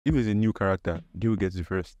if it's a new character, they will get it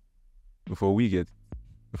first before we get it,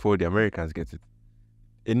 before the Americans get it.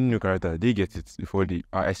 Any new character, they get it before the.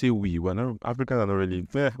 I say we're not Africans are not really.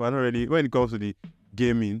 We're not really when it comes to the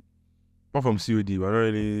gaming. Apart from COD, we're not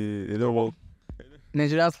really. They don't want.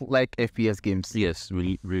 Nigerians like FPS games. Yes,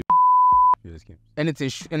 really FPS games.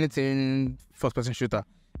 Anything first-person shooter,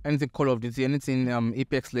 anything Call of Duty, anything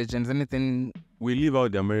Apex Legends, anything. We live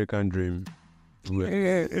out the American dream.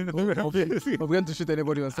 We're going to shoot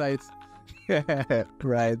anybody on sight.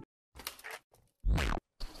 Right.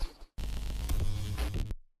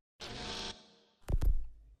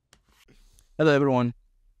 Hello, everyone.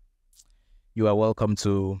 You are welcome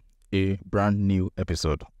to a brand new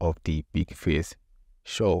episode of the Big Face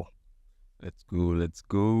Show. Let's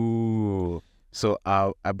go. So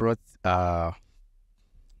I brought an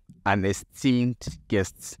esteemed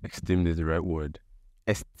guest. Esteemed is the right word.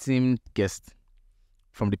 Esteemed guest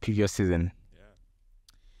from the previous season.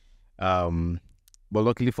 Yeah. But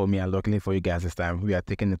luckily for me and luckily for you guys this time, we are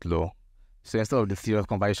taking it low. So instead of the serious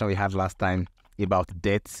conversation we had last time about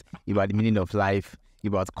death, about the meaning of life,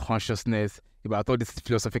 about consciousness, about all these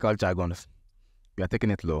philosophical jargons, we are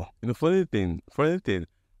taking it low. You know, funny thing,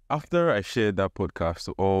 after I shared that podcast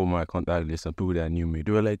to all my contact lists and people that knew me,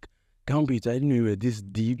 they were like, Gambit, I didn't know you were this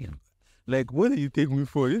deep. Like, what did you take me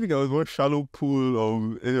for? You think I was one shallow pool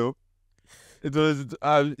of, you know? It was,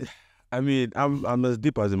 I mean, I'm as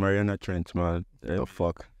deep as a Mariana Trench, man. The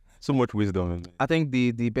fuck? So much wisdom. I think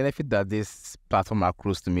the benefit that this platform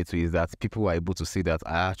accrues to me too is that people are able to see that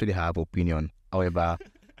I actually have opinion. However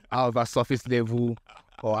surface level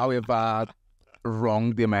or however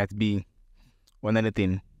wrong they might be on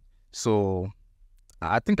anything. So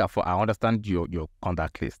I think I understand your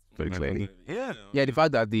contact list very clearly. Yeah, the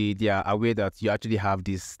fact that they are aware that you actually have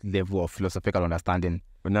this level of philosophical understanding.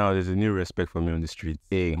 But now there's a new respect for me on the streets.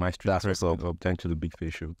 Hey, my street that's what's up. Thanks to the Big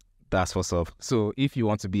Face Show. That's what's up. So if you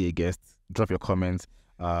want to be a guest, drop your comments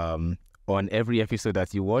on every episode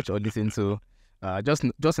that you watch or listen to. Just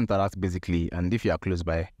interact basically, and if you are close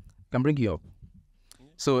by, I can bring you up.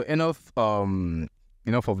 So enough of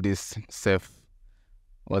this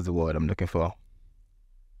what's the word I'm looking for?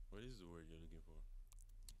 What is the word you're looking for?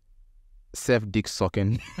 Self-dick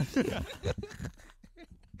sucking.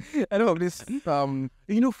 Enough of this.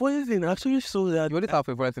 You know, funny thing, I actually saw that. You always have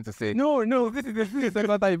a funny thing to say. No, this is the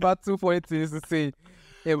second time you've had 2 funny things to say.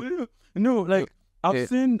 Yeah. No, like I've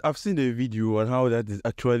seen a video on how that is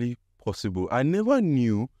actually possible. I never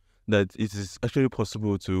knew that it is actually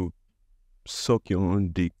possible to suck your own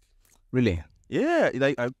dick. Really? Yeah,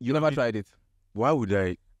 like you never tried it. Why would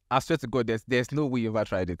I? I swear to God, there's no way you ever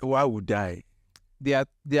tried it. Why would I? There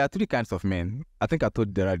are 3 kinds of men. I think I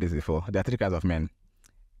told Dara this before. There are 3 kinds of men.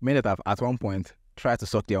 Men that have at one point tried to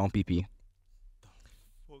suck their own pee-pee.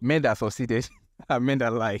 Men that succeeded and men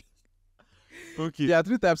that lie. Okay. There are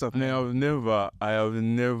 3 types of men. I have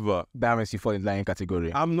never. That means you fall in lying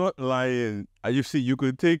category. I'm not lying. You see, you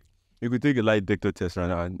could take a lie detector test right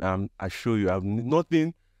now, and I show you, I've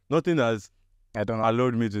nothing has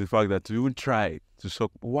allowed me to the fact that to even try to suck.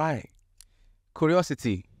 Why?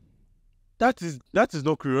 Curiosity. That is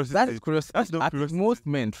not curiosity. That is curiosity. That's not curiosity. Most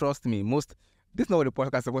men, trust me, this is not what the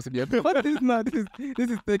podcast is supposed to be about. But this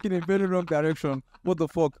is taking a very wrong direction. What the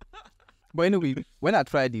fuck? But anyway, when I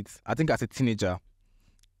tried it, I think as a teenager,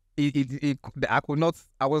 I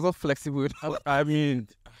was not flexible enough. I mean,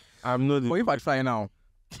 I'm not. But if I try now,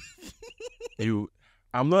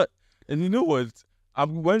 I'm not. And you know what?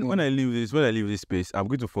 When I leave this space, I'm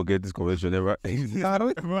going to forget this conversation ever. Good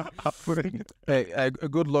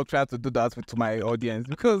luck trying to do that to my audience,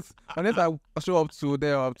 because unless I show up to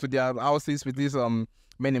their houses with these men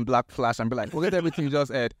in black flash and be like, forget everything you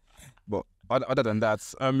just said. But other than that,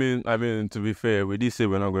 I mean, to be fair, we did say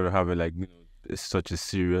we're not going to have it like, you know, such a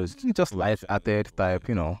serious, just light-hearted type,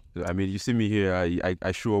 you know. I mean, you see me here,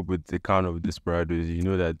 I show up with a can of Desperados. You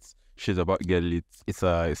know that shit's about to get lit. It's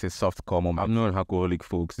a soft core moment. I'm not an alcoholic,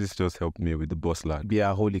 folks. This just helped me with the boss lad. Be a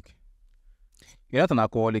alcoholic. You're not an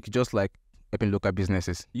alcoholic, just like helping local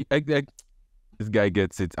businesses. This guy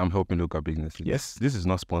gets it. I'm helping local businesses. Yes. This is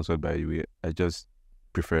not sponsored by you. I just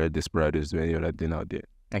prefer Desperados to any other thing out there.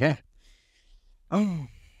 Okay. Can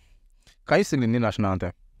you sing the new national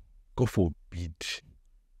anthem? God forbid.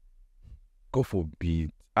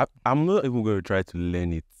 I'm not even going to try to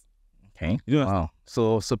learn it. Okay. You know, wow.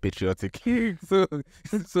 So patriotic.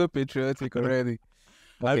 so patriotic already.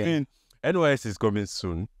 Okay. I mean, NYS is coming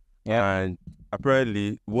soon. Yeah. And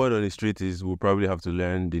apparently, word on the street is we'll probably have to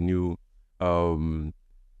learn the new anthem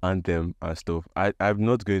and stuff. I'm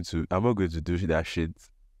not going to do that shit.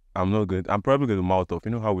 I'm probably going to mouth off.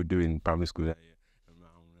 You know how we do in primary school.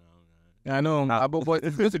 I know, but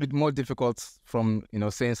it's going to be more difficult from,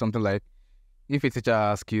 saying something like, if a teacher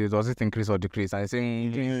asks you, does it increase or decrease? And I say,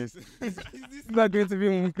 increase. It's not going to be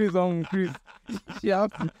increase or increase. You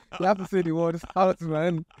have to say the words out,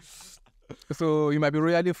 man. So you might be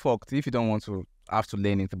royally fucked if you don't want to have to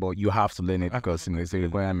learn it, but you have to learn it because it's a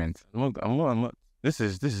requirement. I'm not. This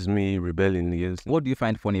is me rebelling against. What do you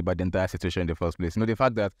find funny about the entire situation in the first place? The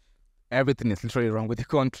fact that everything is literally wrong with the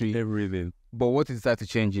country. Everything. But what is that to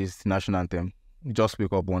change is the national anthem. You just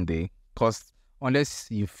wake up one day. Because unless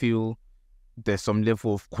you feel there's some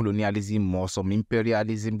level of colonialism or some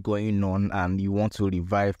imperialism going on and you want to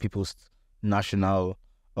revive people's national...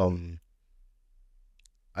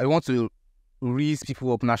 I want to raise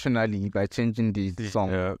people up nationally by changing the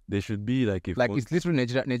song. Yeah, there should be like a... it's literally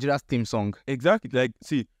Nigeria's theme song. Exactly. Like,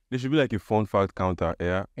 see, there should be like a fun fact counter,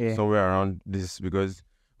 yeah? Somewhere around this, because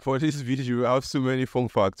for this video, you have so many fun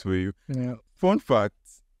facts for you. Yeah. Fun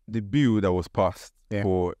facts, the bill that was passed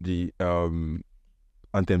for the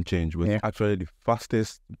anthem change was actually the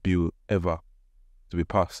fastest bill ever to be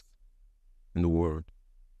passed in the world.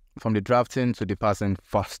 From the drafting to the passing.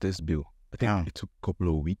 Fastest bill. I think it took a couple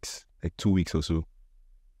of weeks, like 2 weeks or so.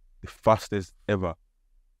 The fastest ever.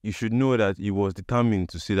 You should know that he was determined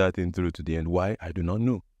to see that thing through to the end. Why? I do not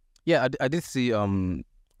know. Yeah, I did see, I'm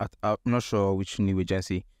not sure which news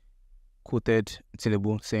agency quoted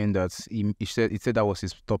Tinubu saying that he said that was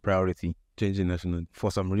his top priority. Changing national.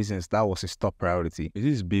 For some reasons, that was his top priority. Is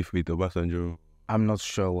this beef with Obasanjo? I'm not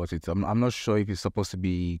sure what it's. I'm not sure if it's supposed to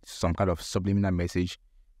be some kind of subliminal message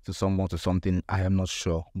to someone, to something. I am not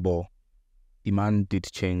sure, but the man did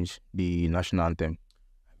change the national anthem.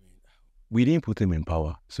 We didn't put him in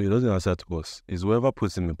power, so he doesn't answer to us. It's whoever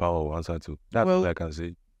puts him in power will answer to. That's all I can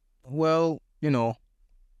say. Well,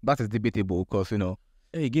 that is debatable because,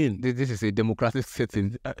 hey, again, this is a democratic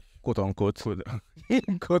setting, quote unquote,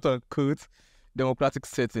 quote unquote, democratic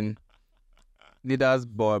setting. Leaders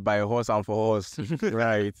by horse and for horse.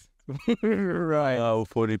 Right. Right.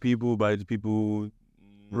 For the people, by the people.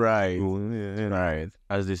 Right. Right.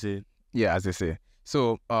 As they say. Yeah, as they say.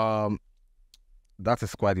 So, that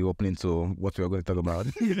is quite the opening to what we are going to talk about.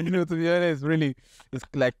 To be honest, really, it's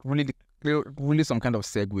like really some kind of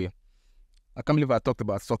segue. I can't believe I talked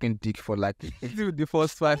about sucking dick for like the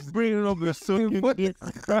first 5. Bringing up the sucking dick.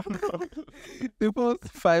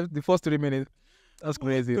 the first 3 minutes. That's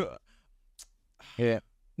crazy. Yeah.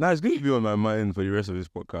 Now it's going to be on my mind for the rest of this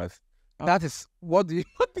podcast. That is what do you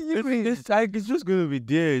mean? It's just going to be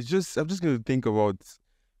there. I'm just going to think about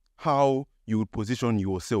how you would position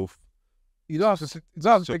yourself. You don't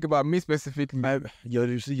have to think about me specifically. You're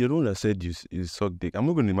the one that said you suck dick. I'm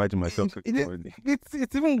not going to imagine myself.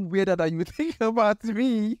 It's even weirder that you think about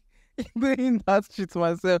me doing that shit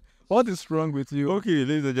myself. What is wrong with you? Okay,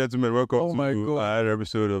 ladies and gentlemen, welcome to another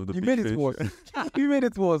episode of the... You made it worse. You made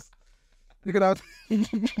it worse. You could have...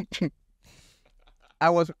 I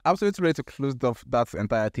was absolutely ready to close off that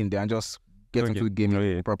entire thing there and just get into the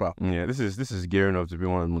game proper. Yeah, this is gearing up to be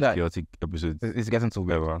one of the most chaotic episodes. It's getting to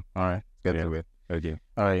weird. All right, get to it. Okay.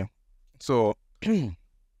 All right. So,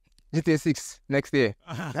 GTA 6 next year.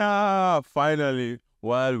 Finally,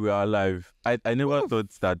 while we are alive. I never thought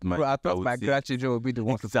that my... Bro, I thought my grandchildren would be the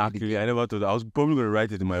ones. Exactly. I never thought... I was probably going to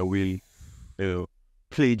write it in my will.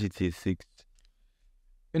 Play GTA 6.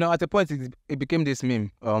 At a point, it became this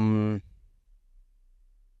meme.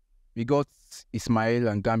 We got Ismail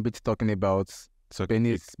and Gambit talking about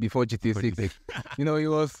pennies before GTA 6.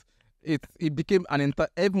 It became an entire...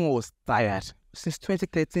 Everyone was tired since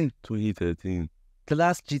 2013. 2013. The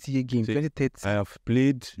last GTA game, 2013. I have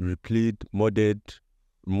played, replayed,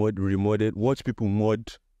 remodded, watched people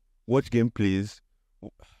mod, watch gameplays.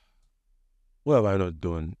 What have I not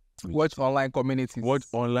done? Watch online communities. Watch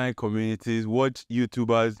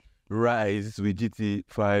YouTubers rise with GTA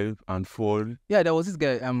 5 and fall. Yeah, there was this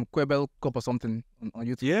guy, Quebel Cop or something on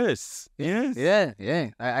YouTube. Yes. Yeah.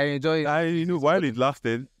 I enjoy it. While it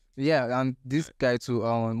lasted. Yeah, and this guy too,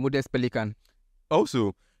 Modest Pelican.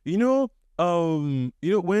 Also, when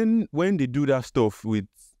they do that stuff with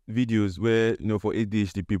videos where, for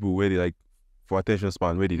ADHD people, where they like, for attention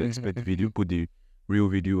span, where they expect the video, put the real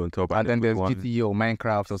video on top. And then there's GTA or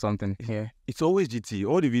Minecraft or something. Yeah. It's always GTA.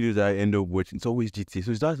 All the videos I end up watching, it's always GTA.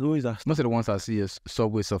 So that's always that. Most of the ones I see is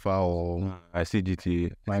Subway Surfer or... I see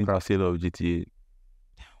GTA. Minecraft, I love GTA.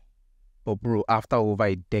 But bro, after over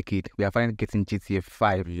a decade, we are finally getting GTA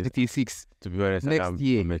 5, GTA 6. To be honest, next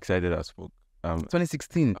year. I'm excited as fuck.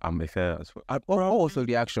 2016. I'm excited as fuck. What was the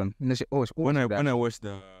reaction? When I watched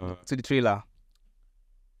the... to the trailer.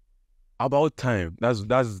 About time. That was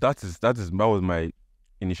my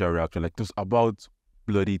initial reaction. Like, just about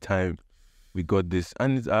bloody time. we got this,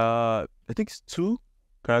 and it's I think it's 2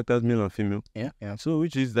 characters, male and female. Yeah. So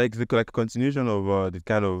which is like the like continuation of the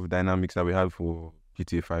kind of dynamics that we had for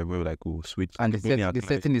GTA 5, where like we'll switch. And the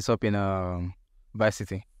setting is up in Vice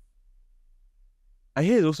City. I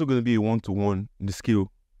hear it's also going to be a 1-to-1 the skill.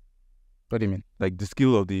 What do you mean? Like the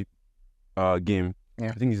skill of the game.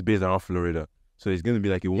 Yeah. I think it's based around Florida, so it's going to be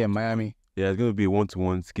like a Miami. Yeah, it's going to be a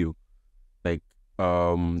 1-to-1 skill. Like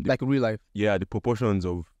like real life. Yeah, the proportions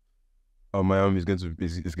of Miami is going to be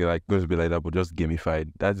like that, but just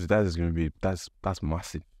gamified. That is going to be that's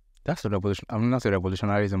massive. That's a revolution. I'm not a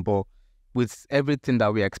revolutionarism, but with everything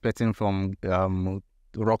that we're expecting from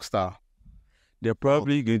Rockstar, there are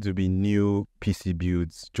probably going to be new PC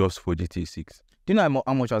builds just for GTA 6. Do you know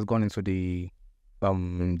how much has gone into the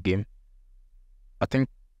game? I think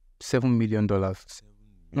 $7 million. No,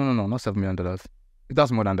 not $7 million.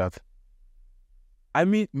 That's more than that. I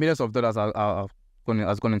mean, millions of dollars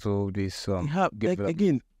has gone into this.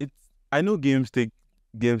 Again, I know games take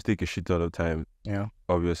a shit ton of time. Yeah,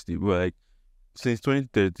 obviously, but like since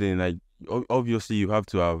 2013, like obviously you have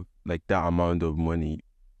to have like that amount of money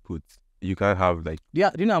put. You can't have like.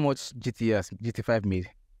 Yeah, do you know how much GTA 5 made?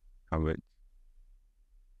 How much?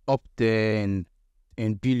 Up there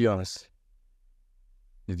in billions.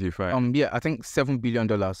 GTA 5. Yeah, I think $7 billion.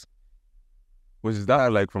 Was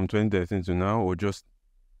that like from 2013 to now, or just?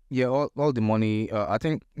 Yeah, all the money. I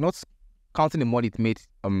think not counting the money it made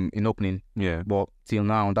in opening. Yeah. But till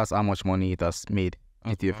now, that's how much money it has made.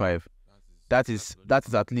 GTA 5. That is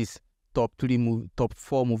at least top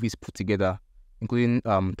 4 movies put together, including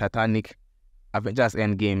Titanic, Avengers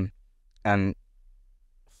Endgame, and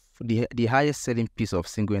the highest selling piece of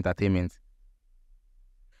single entertainment.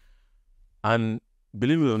 And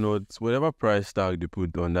believe it or not, whatever price tag they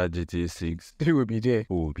put on that GTA 6, it will be there.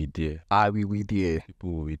 People will be there. I will be there.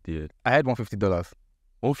 People will be there. I had $150.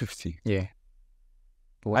 $150? Yeah.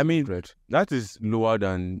 I mean, that is lower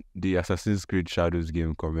than the Assassin's Creed Shadows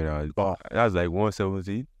game coming out. Oh. That's like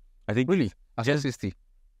 170. I think. Really? Assassin's 60.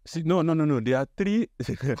 See, no. There are 3.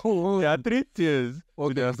 There are 3 tiers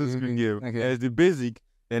to the Assassin's Creed game. Okay. There's the basic,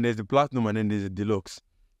 then there's the platinum, and then there's the deluxe.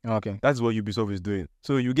 Okay. That's what Ubisoft is doing.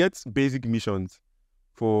 So you get basic missions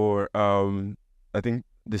for I think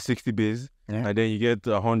the 60 base, and then you get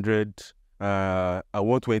 100,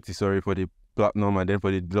 120. Sorry, for the platinum, and then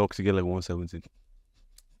for the deluxe you get like 170.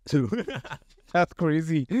 So that's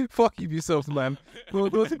crazy. Fuck Ubisoft, man. Bro,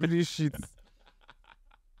 don't do this shit.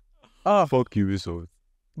 Fuck Ubisoft.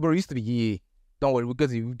 Bro, it used to be EA. Don't worry,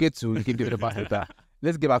 because we get to game developer that.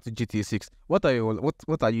 Let's get back to GTA 6. What are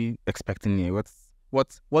you expecting here?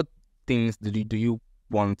 What things do you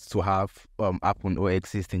want to have happen or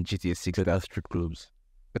exist in GTA 6? That's strip clubs.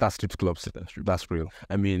 That's strip clubs. That's real.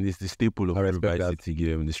 I mean, it's the staple of every Vice City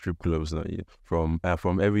game. The strip clubs, from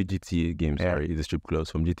every GTA game. Sorry, the strip clubs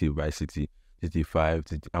from GTA Vice City, GTA 5.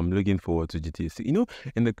 I'm looking forward to GTA 6. You know,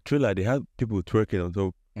 in the trailer they had people twerking on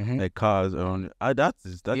top like cars around.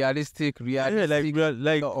 That's realistic. Yeah, like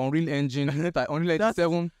the Unreal Engine, like Unreal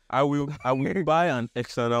 7. I will buy an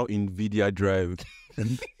external NVIDIA drive.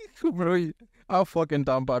 Bro, how fucking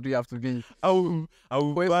damn bad do you have to be? I will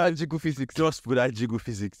buy jiggle physics. Just for that jiggle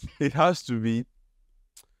physics. It has to be.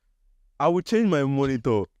 I will change my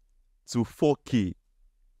monitor to 4K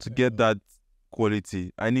to get that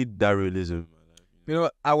quality. I need that realism. You know,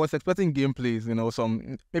 I was expecting gameplays,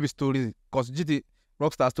 some maybe stories, because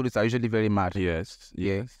Rockstar stories are usually very mad. Yes.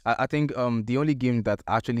 Yeah. I think the only game that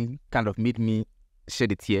actually kind of made me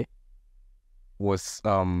shed a tear was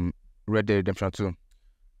Red Dead Redemption 2.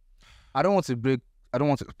 I don't want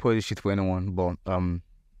to spoil this shit for anyone, but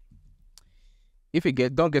if you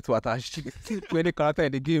don't get to attach to any character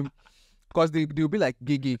in the game, because they'll be like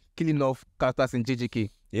Gigi killing off characters in JJK.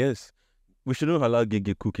 Yes. We shouldn't allow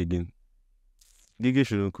Gigi cook again. Gigi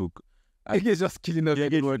shouldn't cook. Gigi is just killing off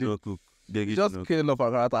everybody. Shouldn't cook. Just killing off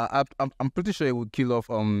a character. I'm pretty sure he would kill off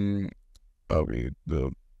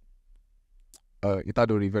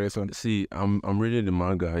Itadori very soon. See, I'm reading the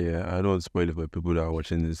manga. Yeah, I don't want to spoil it for people that are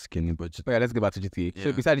watching this skinny budget. Oh, yeah, let's get back to GTA. Yeah.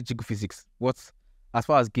 So besides the jiggle physics, as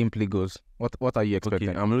far as gameplay goes, what are you expecting?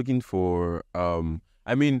 Okay, I'm looking for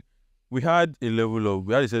I mean, we had a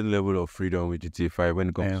certain level of freedom with GTA 5 when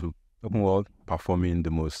it comes to open world performing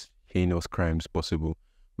the most heinous crimes possible.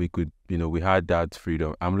 We could, we had that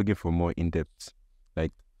freedom. I'm looking for more in depth,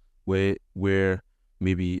 like where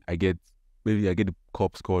maybe I get the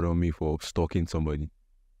cops called on me for stalking somebody.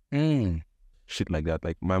 Shit like that.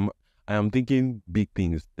 Like I am thinking big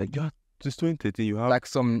things. Like since 2013, you have like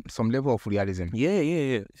some level of realism.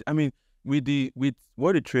 Yeah. I mean, with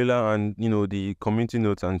what the trailer and the community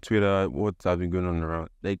notes and Twitter, what has been going on around,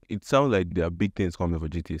 like it sounds like there are big things coming for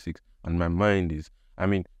GTA 6, and my mind is, I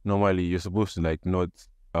mean, normally you're supposed to like not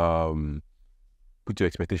put your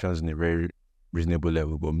expectations in a very reasonable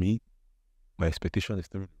level, but my expectation is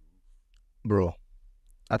still. Bro,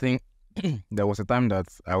 I think there was a time that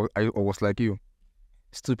I was like you,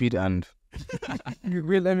 stupid and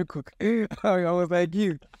wait, let me cook. I was like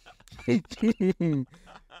you,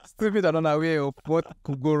 stupid and unaware of what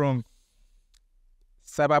could go wrong.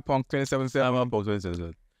 Cyberpunk 2077. Cyberpunk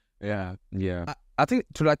 2077. Yeah. I think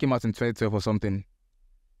trailer came out in 2012 or something.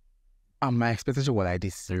 And my expectation was like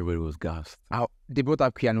this. Everybody was gassed. They brought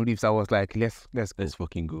up Keanu Reeves. I was like, let's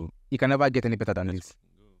fucking go. You can never get any better than this.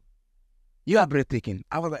 You are breathtaking.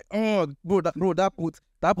 I was like, oh,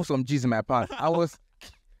 that put some G's in my pants. I was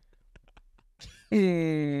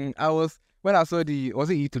when I saw was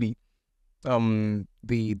it E3?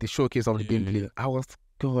 The showcase of the gameplay. I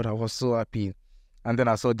was so happy. And then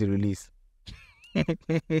I saw the release.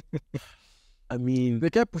 I mean, they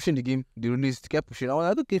kept pushing the game, the release, they kept pushing. I was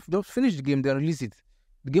like, okay, if they finish the game, then release it.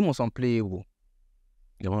 The game was unplayable.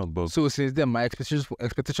 So since then, my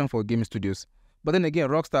expectation for game studios. But then again,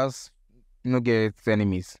 Rockstars, get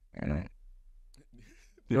enemies.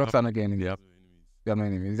 Rockstar not get enemies. They have no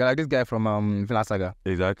enemies. They're like this guy from Vinland Saga.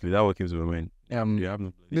 Exactly, that what came to my mind. They have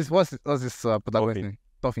no. What's this protagonist name?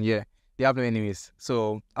 Toffin, yeah. They have no enemies.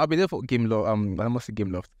 So I'll be there for Game Loft. I must say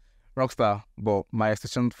Game Loft. Rockstar, but my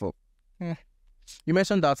expectation for. You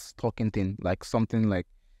mentioned that stalking thing, like something like.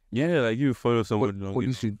 Yeah, like you follow someone.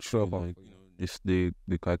 Police should show up. Like, they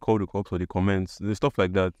call the cops or the comments, the stuff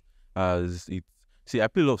like that. As it. See, I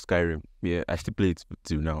play a lot of Skyrim. Yeah, I still play it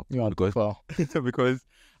till now. You are because because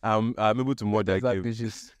I'm able to mod that game.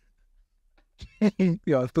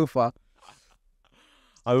 You are too far.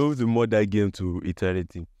 I'm able to mod that game to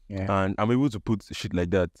eternity. Yeah. And I'm able to put shit like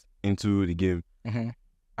that into the game. Mm-hmm.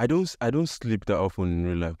 I don't sleep that often in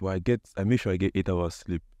real life, but I make sure I get 8 hours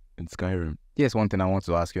sleep in Skyrim. Here's one thing I want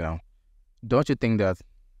to ask you now. Don't you think that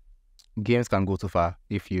games can go too far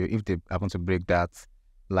if they happen to break that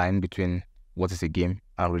line between what is a game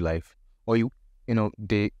and real life? Or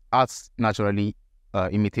the arts naturally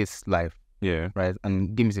imitates life. Yeah. Right?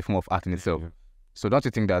 And game is a form of art in itself. Yeah. So don't you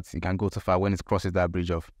think that it can go too far when it crosses that bridge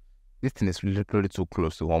of this thing is literally too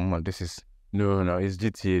close to one? This is No, it's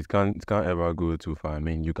GTA. It can't ever go too far. I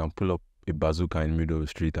mean, you can pull up a bazooka in the middle of the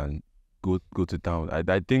street and go to town.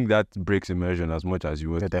 I think that breaks immersion as much as you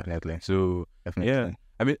would. Yeah, definitely. So definitely. Yeah,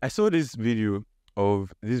 I mean, I saw this video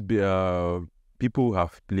of this people who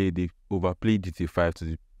have overplayed GTA 5 to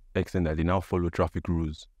the extent that they now follow traffic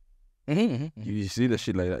rules. Mm-hmm. You see the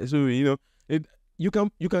shit like that. So you can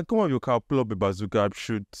come out of your car, pull up a bazooka,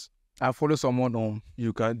 shoot. I follow someone home.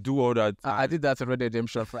 You can do all that. I did that in Red Dead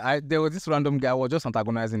Redemption. There was this random guy who was just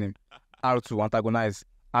antagonizing him. R2 antagonize,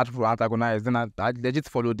 R2 antagonize. Then I legit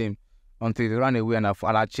followed him until he ran away and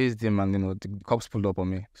I chased him and the cops pulled up on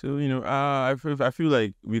me. So I feel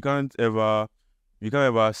like we can't ever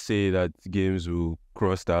say that games will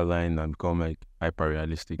cross that line and become like hyper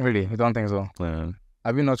realistic. Really, you don't think so? Yeah.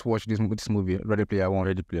 Have you not watched this movie, Ready Player One?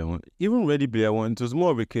 Ready Player One. Even Ready Player One, it was more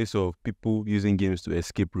of a case of people using games to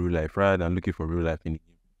escape real life rather than looking for real life in the game.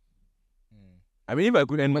 I mean, if I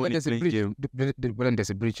could end money playing game... But then there's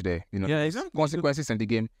a breach there, Yeah, exactly. Consequences in the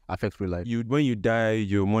game affect real life. When you die,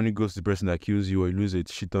 your money goes to the person that kills you or you lose a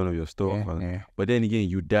shit ton of your stuff. Yeah. But then again,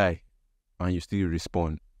 you die and you still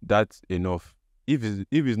respawn. That's enough. If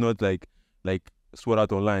it's not like Sword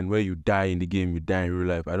Art Online where you die in the game, you die in real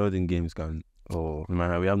life, I don't think games can... Oh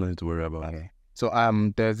man, we have nothing to worry about. Okay. So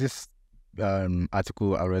there's this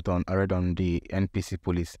article I read on the NPC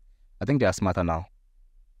police. I think they are smarter now.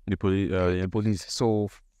 The police. So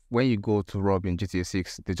when you go to rob in GTA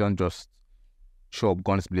 6, they don't just show up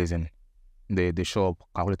guns blazing. They show up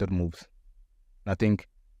calculated moves. I think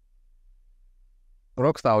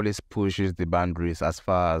Rockstar always pushes the boundaries as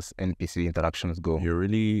far as NPC interactions go. You're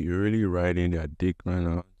really riding their dick right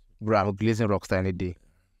now. Bro, I'm glazing Rockstar any day.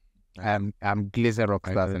 I'm glazing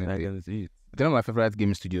Rockstar any day. I can see it. They're not my favorite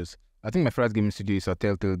game studios. I think my favorite game studio is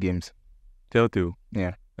Telltale Games. Telltale?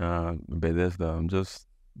 Yeah. Bethesda. I'm just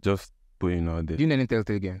putting out there. Do you know any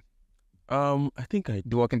Telltale game? I think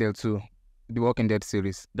The Walking Dead 2. The Walking Dead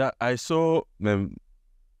series. That I saw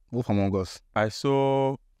Wolf Among Us. I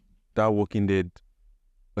saw that Walking Dead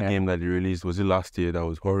game that they released. Was it last year? That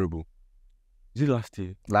was horrible. Is it last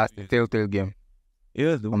year? Last Telltale game.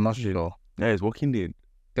 Yes, I'm not sure. Yeah, it's Walking Dead.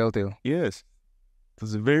 Telltale. Yes. It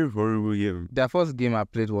was a very horrible game. The first game I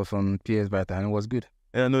played was on PS Vita and it was good.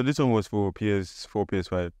 Yeah, no, this one was for PS4,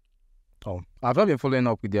 PS5. Oh, I've not been following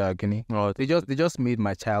up with their Guinea. Oh, They just made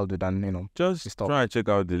my childhood, and just stop. try and check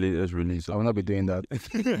out the latest release. I will not be doing that.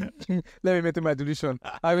 Let me make my delusion.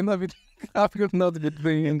 I will not be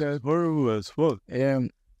doing that. Horrible as fuck.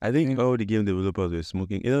 I think Mm. all the game developers were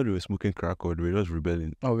smoking. Either they were smoking crack or they were just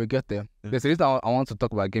rebelling. Oh, we get there. Yeah. There's a reason I want to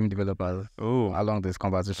talk about game developers Oh, along this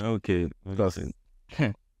conversation. okay. Because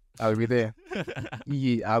I'll be there.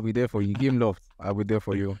 Yeah, I'll be there for you. Game Loft, I'll be there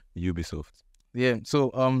for you. Ubisoft. Yeah. So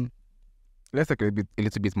let's talk a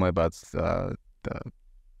little bit more about the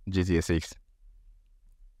GTA 6.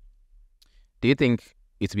 Do you think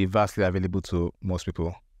it will be vastly available to most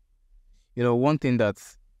people? One thing that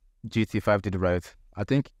GTA 5 did right, I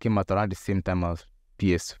think it came out around the same time as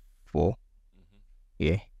PS4.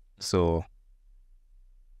 Yeah. So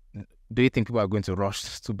do you think people are going to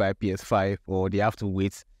rush to buy PS5, or they have to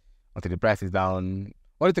wait until the price is down?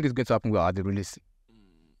 What do you think is going to happen at the release?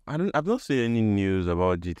 I've not seen any news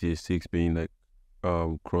about GTA 6 being like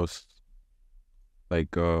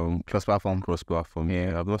Cross-platform. cross-platform.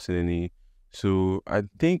 Yeah. I've not seen any. So I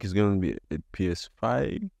think it's going to be a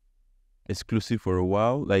PS5 exclusive for a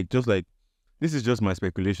while. This is just my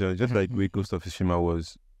speculation. Just like where Ghost of Tsushima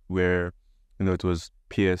was, where it was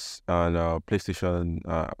PS and PlayStation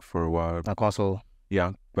for a while. A console.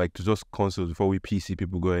 Yeah, like to just consoles before we PC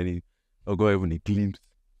people got even a glimpse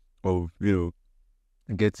of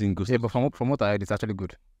getting Ghost. Yeah, but from what I heard, it's actually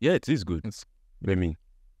good. Yeah, it is good. Ghost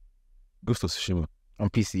of Tsushima On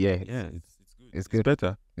PC, yeah. Yeah, it's good. It's good.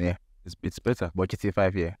 Better. Yeah. It's better. But GTA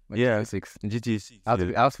 5, yeah. But Yeah. GTA 6. GTA 6.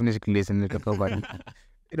 I'll finish listening to the about it.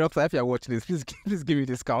 If you're watching this, please give me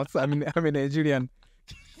discounts. I'm a Nigerian.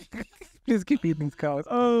 Please give me discounts.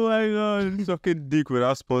 Oh my god, sucking dick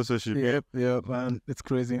without sponsorship. Yeah, man. It's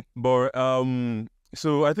crazy. But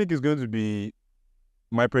so I think it's going to be,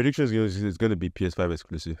 my prediction is it's going to be PS5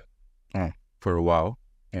 exclusive for a while.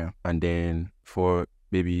 Yeah. And then for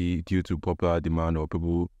maybe due to popular demand or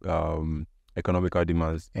people economical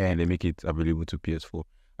demands, and they make it available to PS4.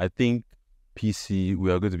 I think PC,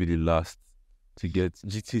 we are going to be the last to get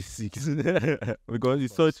GTA 6 because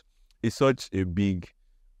it's such a big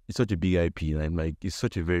IP, and like it's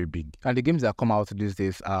such a very big. And the games that come out these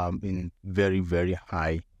days are in very, very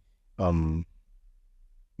high,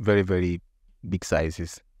 very, very big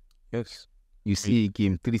sizes. Yes. You see a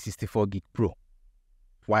game 364 gig Pro.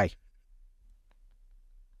 Why?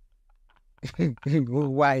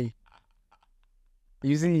 Why?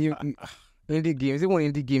 Using indie games, even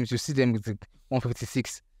indie games, you see them with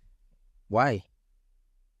 156. Why?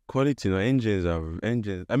 Quality, engines. I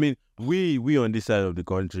mean, we on this side of the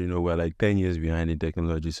country, we're like 10 years behind in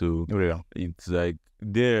technology. So it's like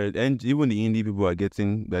and even the indie people are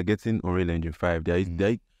getting Unreal Engine 5. They're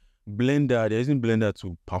using Blender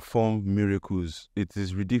to perform miracles. It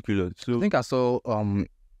is ridiculous. So I think I saw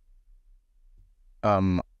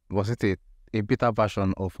was it a beta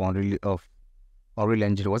version of Unreal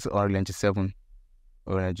Engine? Was it Unreal Engine 7?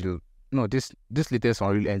 Unreal Engine? No, this latest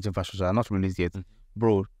Unreal Engine versions are not released yet.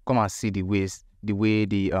 Bro, come and see the way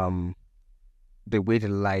the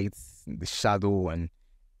lights, the shadow, and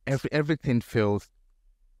everything feels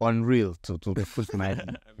unreal to put my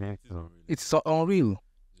it's so unreal.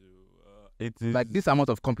 It is like this amount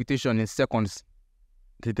of computation in seconds.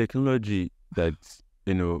 The technology that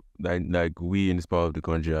like we in this part of the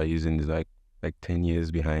country are using is like 10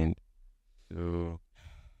 years behind. So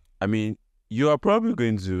I mean, you are probably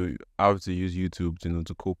going to have to use YouTube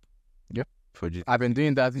to cope. Yep. I've been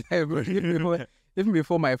doing that even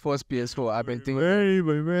before my first PS4. I've been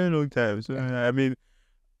doing very long time. So I mean,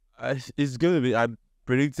 it's going to be. I'm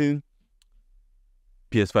predicting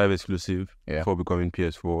PS5 exclusive before becoming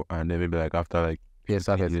PS4, and then maybe like after like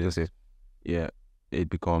PS5 exclusive. Yeah, it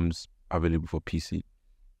becomes available for PC,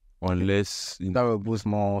 unless that will boost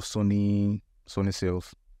more Sony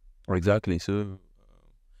sales. Exactly. So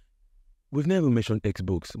we've never mentioned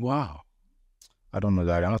Xbox. Wow. I don't know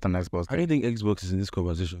that. I'm not an Xbox. I don't think Xbox is in this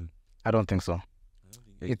conversation. I don't think so.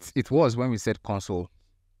 It was when we said console.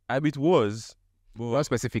 It was. Well,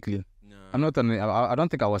 specifically. No. I don't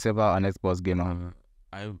think I was ever an Xbox gamer.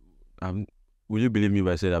 Will you believe me if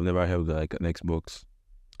I said I've never held like an Xbox?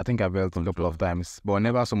 I think I've held a couple of times, but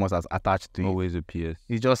never so much as attached to it. Always a PS.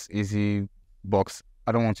 It's just easy box.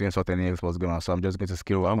 I don't want to insult any Xbox gamer, so I'm just going to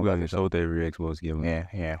scale. I'm going to insult every Xbox gamer.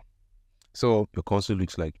 Yeah. So your console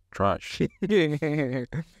looks like trash. The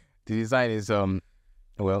design is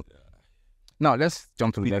well. Now let's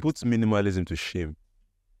jump to the next. It puts minimalism to shame.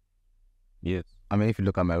 Yes. I mean, if you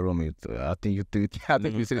look at my room, I think you see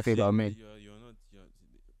the thing about me.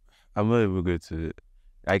 I'm not even going to.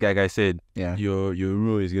 Like I said, yeah. Your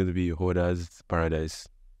room is going to be a hoarder's paradise.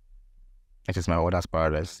 It is my order's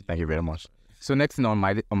paradise. Thank you very much. So next thing on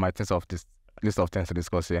my list of things to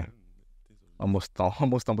discuss here. Almost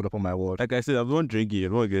stumbled upon my word. Like I said, I'm not drinking.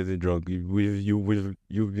 I'm not getting drunk.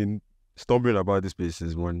 You've been stumbling about this place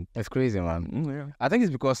since one. It's crazy, man. Yeah. I think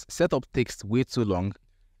it's because setup takes way too long,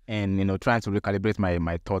 and trying to recalibrate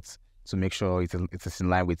my thoughts to make sure it's in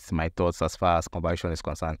line with my thoughts as far as conversation is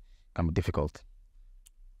concerned can be difficult.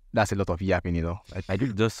 That's a lot of yapping, I think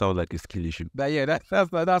it does sound like a skill issue. That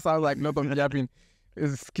sounds like a lot of yapping.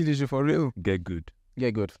 It's a skill issue for real. Get good.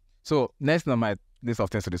 Get good. So next on my list of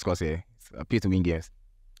things to discuss here is Pay2Win games.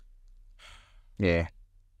 Yeah.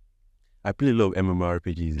 I play a lot of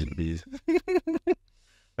MMORPGs in these.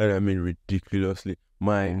 And I mean ridiculously.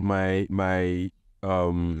 My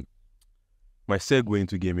segue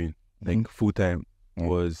into gaming, like full time,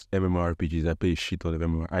 was MMORPGs. I play a shit ton of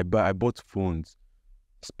MMORPGs. I bought phones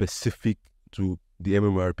specific to the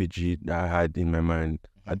MMORPG that I had in my mind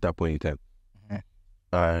at that point in time.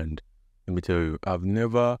 And let me tell you, I've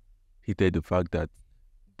never hated the fact that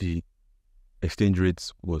the exchange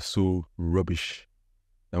rates was so rubbish.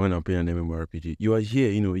 And when I'm playing an MMORPG, you are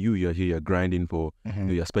here, you're here, you're grinding for,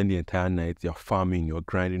 you're spending the entire night, you're farming, you're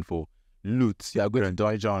grinding for loot. You're going to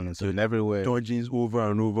dungeons and everywhere. Dungeons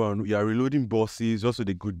over and over, and you're reloading bosses, also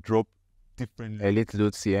they could drop different elite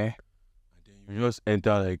loots, yeah. And then you just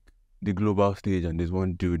enter like the global stage, and there's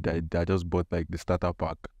one dude that just bought like the starter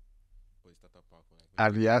pack.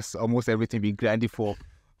 And he has almost everything been grinding for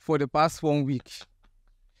the past 1 week.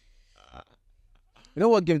 You know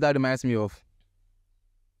what game that reminds me of?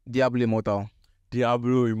 Diablo Immortal.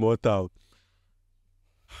 Diablo Immortal.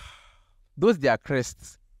 Those they are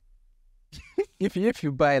crests. if you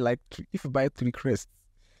buy 3 crests,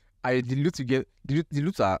 the loot you get, the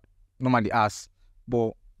loots are normally ass,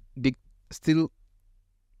 but they still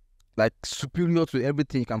like superior to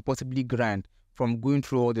everything you can possibly grind from going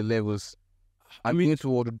through all the levels.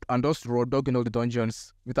 Just raw dogging all the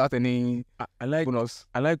dungeons without any bonus.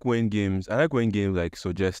 I like when games like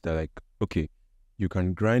suggest that, like, okay, you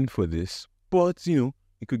can grind for this, but you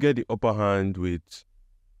could get the upper hand with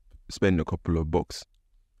spending a couple of bucks.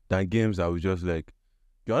 Than games that was just like,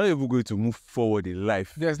 you're not even going to move forward in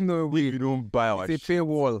life. There's no way you don't buy our It's a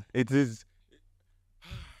paywall. It is.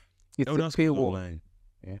 It's a paywall. Online.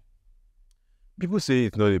 Yeah. People say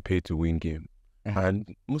it's not a pay-to-win game,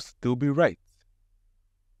 and most still be right.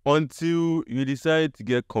 Until you decide to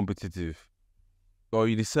get competitive, or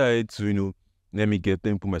you decide to, let me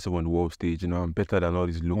put myself on the world stage. I'm better than all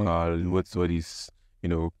these local, what's all these,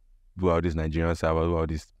 who are these Nigerian servers, who are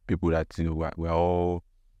these people that, we're all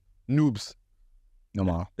noobs. No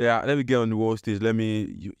more. Yeah, let me get on the world stage.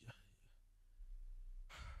 And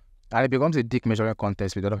it becomes a dick measuring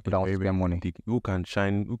contest with other people that want to spend money. Who can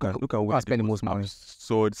shine, who can spend the most money.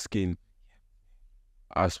 Sword skin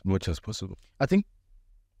as much as possible. I think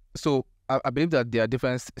so. I believe that there are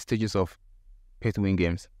different stages of pay-to-win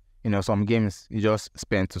games. Some games you just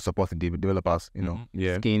spend to support the developers.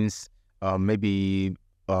 Skins, maybe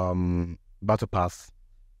battle pass,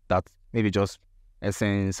 that maybe just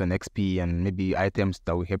essence and XP and maybe items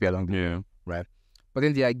that will help you along the way, right? But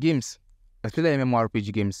then there are games, especially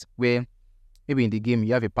MMORPG games, where maybe in the game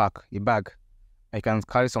you have a bag, and you can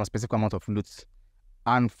carry some specific amount of loot,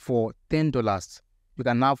 and for $10 you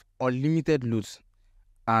can have unlimited loot,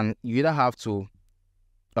 and you either have to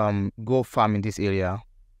go farm in this area,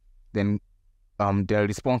 then they'll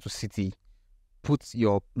respond to city, put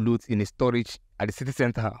your loot in a storage at the city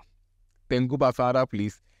center, then go back to another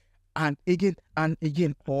place, and again,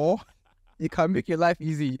 or you can make your life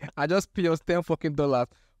easy and just pay us $10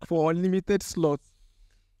 for unlimited slots.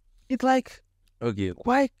 It's like, okay,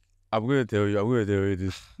 why? I'm going to tell you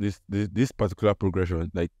this particular progression.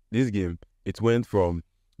 Like, this game, it went from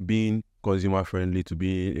being consumer friendly to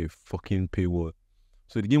being a fucking paywall.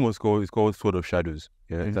 So the game it's called Sword of Shadows.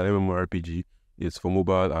 Yeah, it's an MMORPG. It's for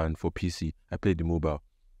mobile and for PC. I played the mobile.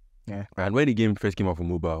 Yeah. And when the game first came out for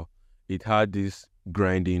mobile, it had this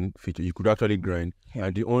grinding feature. You could actually grind. Yeah.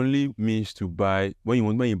 And the only means to buy, when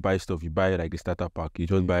you buy stuff, you buy like the starter pack. You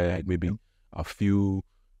just buy like maybe a few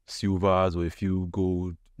silvers or a few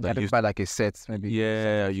gold. Like you buy like a set, maybe.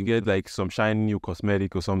 Yeah, you get like some shiny new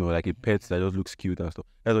cosmetic or something, or like a pet that just looks cute and stuff.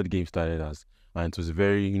 That's what the game started as. And it was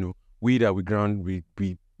very, we that we grind, we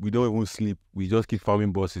don't even sleep. We just keep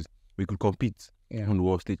farming bosses. We could compete on the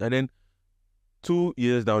world stage. And then 2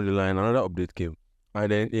 years down the line, another update came.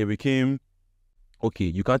 And then it became, okay,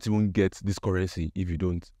 you can't even get this currency if you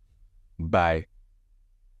don't buy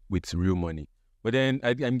with real money. But then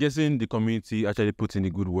I'm guessing the community actually put in the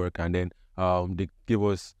good work, and then they gave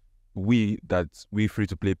us, we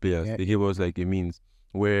free-to-play players, they gave us like a means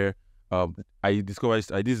where I discovered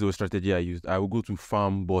this is a strategy I used. I would go to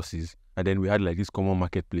farm bosses, and then we had like this common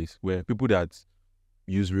marketplace where people that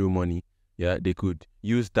use real money, they could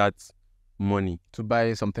use that money to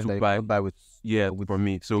buy something that you could buy with from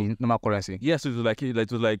me. So normal currency. Yeah, so it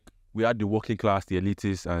was like we had the working class, the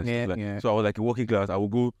elitists, and stuff like. So I was like a working class. I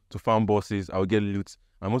would go to farm bosses. I would get loot,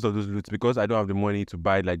 and most of those loots, because I don't have the money to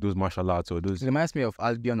buy like those martial arts or those. It reminds me of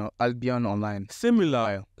Albion Online.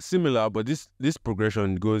 Similar, but this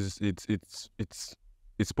progression goes. It's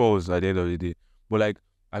paused at the end of the day. But like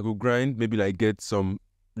I could grind, maybe like get some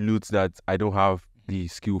loot that I don't have the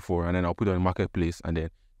skill for, and then I'll put it on the marketplace, and then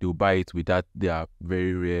they'll buy it with that their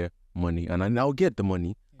very rare money, and then I'll get the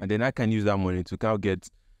money, and then I can use that money to kind of get,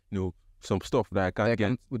 some stuff that I can't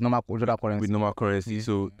get with normal currency.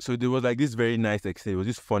 So there was like this very nice exchange. It was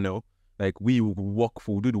this funnel. Like we would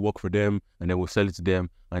do the work for them, and then we'll sell it to them,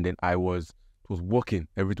 and then it was working.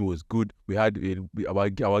 Everything was good. We had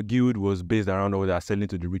our guild was based around all that, selling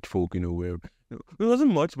to the rich folk. Where it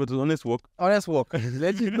wasn't much, but it was honest work.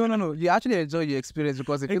 No. You actually enjoy your experience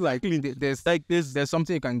because I feel like there's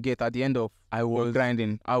something you can get at the end of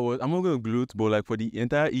grinding. I'm not going to gloat, but like for the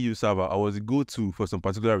entire EU server, I was a go-to for some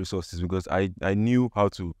particular resources because I knew how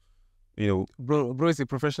to, Bro is a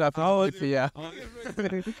professional player.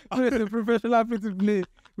 It's a professional play.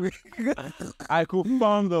 I could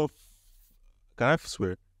farm the. Can I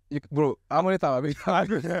swear? Bro, how many times I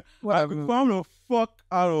could farm the fuck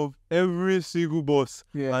out of every single boss.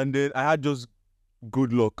 Yeah. And then I had just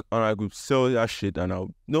good luck, and I could sell that shit, and I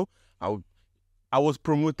was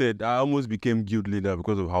promoted. I almost became guild leader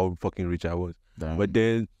because of how fucking rich I was. Damn. But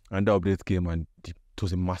then the update came, and it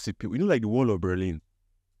was a massive people. Like the wall of Berlin.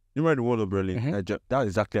 You remember the wall of Berlin? Mm-hmm. That's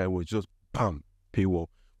exactly how it was. Just bam, paywall.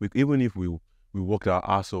 Even if we worked our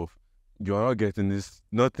ass off, you're not getting this.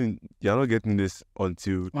 You're not getting this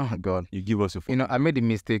until you give us your phone. I made the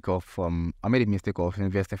mistake of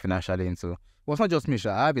investing financially into. Well, it's not just me.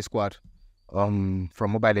 I have a squad from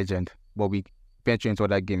Mobile Legend, but we venture into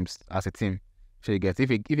other games as a team. So you get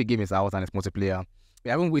if a game is out and it's multiplayer,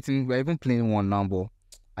 we're even playing one now, but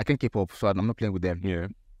I can't keep up, so I'm not playing with them. Yeah.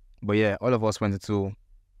 But yeah, all of us went into.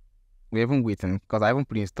 We're even waiting because I haven't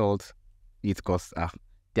pre-installed it because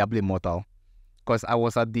Diablo Immortal. Because I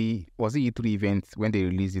was at the E3 event when they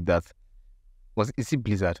released it. Is it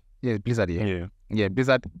Blizzard? Yeah, Blizzard. Yeah.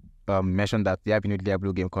 Blizzard mentioned that they have a new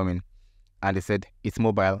Diablo game coming, and they said it's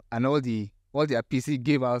mobile, and all their PC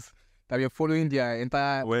gamers that were following their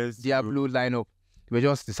entire Diablo lineup were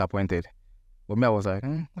just disappointed. But me, I was like,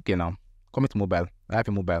 okay, now come to mobile. I have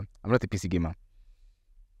a mobile. I'm not a PC gamer.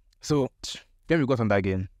 So when we got on that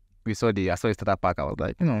game, I saw the starter pack. I was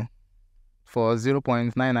like, for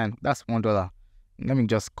 0.99, that's $1. Let me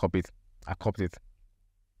just copy it. I copied it.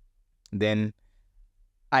 Then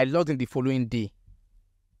I logged in the following day.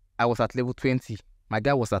 I was at level 20. My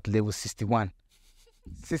guy was at level 61.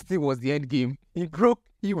 60 was the end game. He broke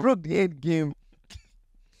the end game.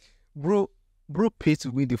 Bro paid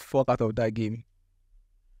to win the fuck out of that game.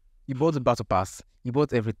 He bought the battle pass. He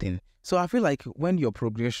bought everything. So I feel like when your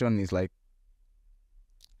progression is like,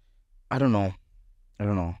 I don't know. I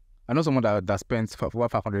know someone that spent over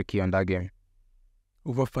 500k on that game.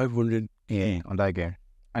 Over 500. Yeah, on that game.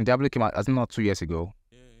 And Diablo came out, not 2 years ago.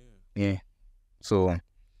 Yeah. So,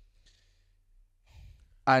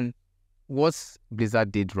 and what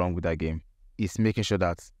Blizzard did wrong with that game is making sure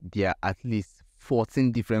that there are at least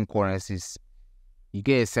 14 different currencies. You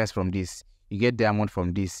get SS from this, you get diamond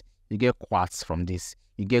from this, you get quartz from this,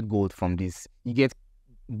 you get gold from this, you get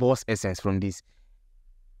boss SS from this.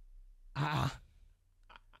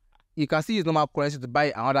 You can see use normal currency to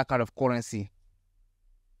buy another kind of currency.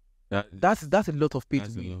 That's a lot of pay to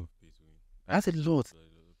win. That's a lot.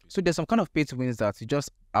 So there's some kind of pay to wins that you just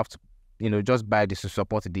have to, just buy this to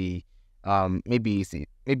support the maybe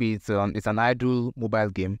it's an idle mobile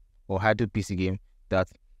game or idle PC game that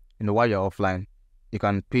while you're offline you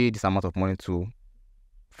can pay this amount of money to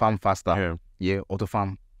farm faster. Yeah, auto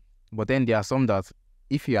farm. But then there are some that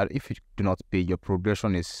if you do not pay, your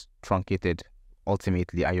progression is truncated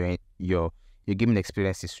ultimately, and your gaming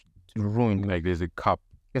experience is ruined. Like there's a cap.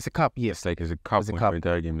 There's a cap, yes. Like there's a cap on your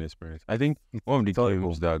entire gaming experience. I think one of the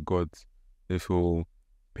games that got this whole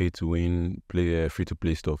pay-to-win,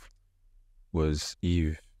 free-to-play stuff was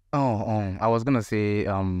Eve. I was gonna say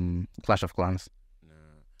Clash of Clans.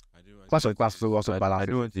 Clash of Clans was also balanced. I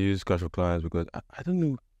don't want to use Clash of Clans because I don't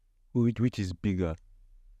know which is bigger.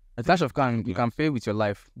 Clash of Clans, you can pay with your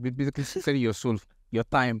life, basically selling your soul, your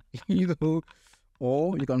time,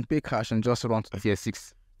 or you can pay cash and just run to tier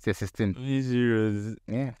 6, tier 16. Are you serious?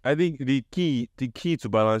 Yeah. I think the key to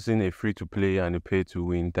balancing a free-to-play and a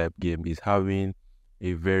pay-to-win type game is having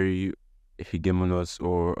a very hegemonous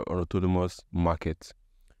or autonomous market,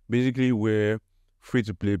 basically where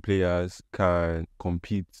free-to-play players can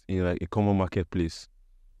compete in like a common marketplace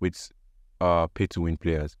with pay-to-win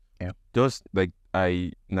players. Yeah. Just like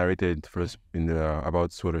I narrated first in the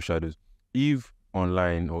about Sword of Shadows, Eve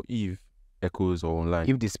Online or Eve Echoes or Online.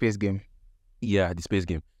 Eve the space game. Yeah, the space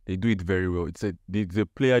game. They do it very well. It's a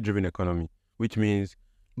player-driven economy, which means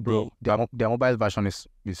Bro, their mobile version is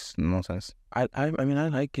nonsense. I mean I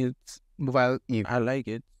like it. Mobile Eve. I like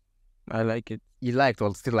it. You liked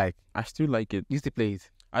or still like? I still like it. You used to play it.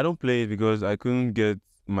 I don't play it because I couldn't get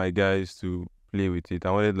my guys to play with it.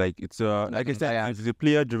 I wanted like it's like I said, it's a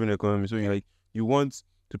player-driven economy. So you want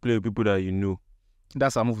to play with people that you know.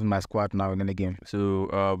 That's how I move with my squad now in the game.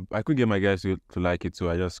 So I couldn't get my guys to like it, so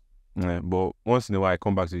I just but once in a while I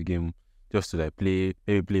come back to the game just to like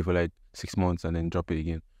maybe play for like 6 months and then drop it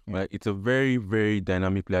again. Yeah. Like it's a very, very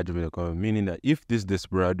dynamic player-driven economy, meaning that if this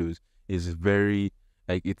Desperados is very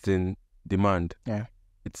like it's in demand,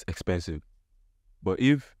 it's expensive. But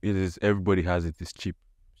if it is everybody has it, it's cheap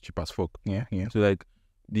as fuck. Yeah. So like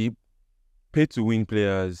the pay-to-win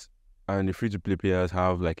players and the free-to-play players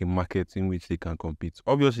have like a market in which they can compete.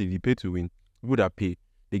 Obviously, the pay-to-win, people that pay,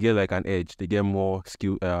 they get like an edge. They get more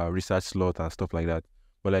skill, research slot and stuff like that.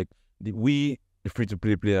 But like the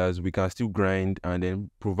free-to-play players, we can still grind and then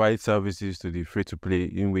provide services to the free-to-play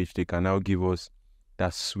in which they can now give us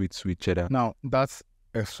that sweet cheddar. Now that's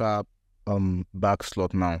extra back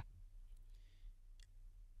slot now.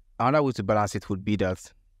 Another way to balance it would be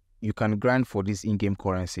that you can grind for this in-game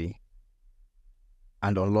currency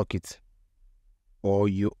and unlock it, or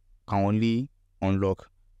you can only unlock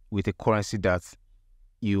with a currency that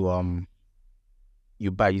you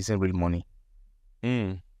buy using real money.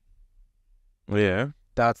 Yeah.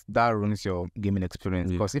 That ruins your gaming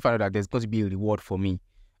experience, because if I know that there's going to be a reward for me,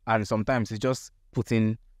 and sometimes it's just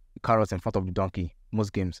putting carrots in front of the donkey,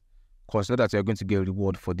 most games, because you know that you're going to get a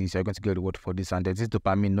reward for this, you're going to get a reward for this, and there's this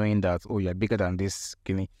dopamine knowing that, oh, you're bigger than this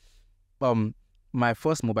gaming. My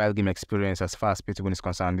first mobile game experience as far as Pay2Win is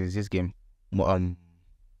concerned is this game.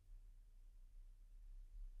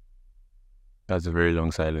 That's a very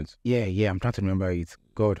long silence. Yeah, I'm trying to remember it.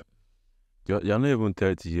 God. You're not even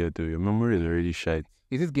 30 yet, though. Your memory is already shite.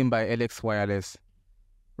 Is this game by LX Wireless?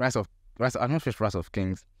 I'm not sure Rise of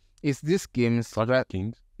Kings. Is this game... Clash of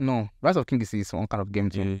Kings? No, Rise of Kings is one kind of game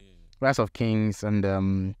too. Yeah. Rise of Kings and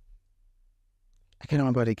I can't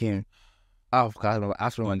remember the game. I played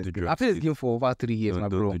this game for over 3 years, my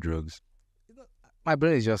bro. The drugs. My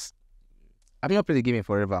brain is just... I've not played the game in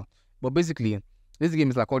forever. But basically, this game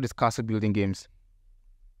is like all these castle building games.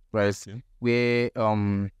 Right? Okay. Where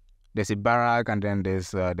there's a barrack and then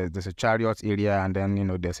there's a chariot area and then,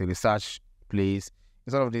 there's a research place.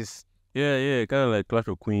 It's all of this... Yeah, kind of like Clash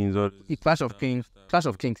of Queens or... Clash of Kings is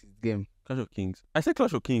the game. Clash of Kings. I said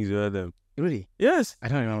Clash of Kings, you heard them. Really? Yes. I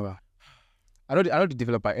don't remember. I know the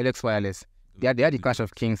developer, LX Wireless. They had the Clash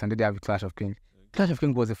of Kings and then they have the Clash of Kings. Clash of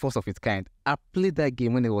Kings was the first of its kind. I played that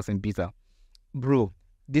game when it was in beta. Bro,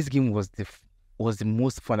 this game was the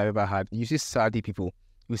most fun I've ever had. You see Saudi people,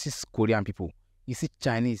 you see Korean people, you see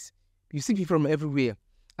Chinese, you see people from everywhere.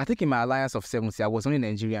 I think in my alliance of 70, I was only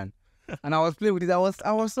Nigerian. And I was playing with it. I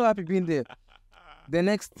was so happy being there. The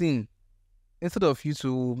next thing, instead of you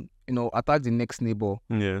to, attack the next neighbor,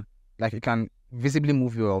 like you can visibly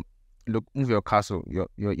move your castle,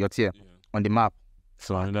 your tier on the map.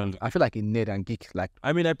 So I feel like a nerd and geek. Like,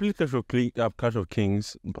 I mean, I played Clash of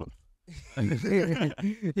Kings, but yeah. I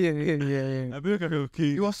played Clash of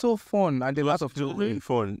Kings. It was so fun, and the lot of really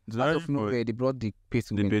fun. Out of nowhere, they brought the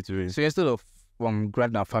Pay2Win. So instead of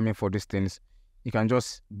grinding and farming for these things, you can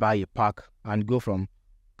just buy a pack and go from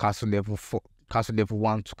castle level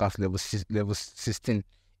 1 to castle level 16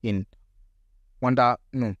 in under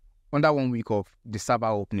 1 week of the server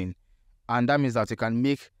opening, and that means that you can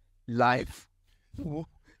make life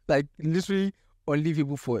like literally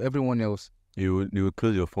unlivable for everyone else. You would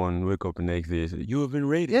close your phone, wake up the next day, say, you have been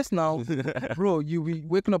raided. Yes, now, bro, you be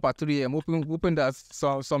waking up at 3 a.m. hoping that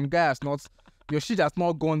some guy has not, your shit has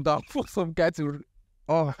not gone down for some guy to,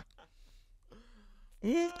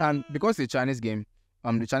 And because it's a Chinese game,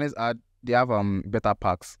 the Chinese they have better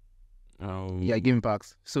packs. Game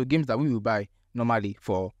packs. So games that we will buy normally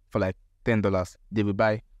for like $10, they will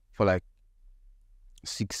buy for like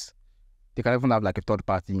 $6. They can even have like a third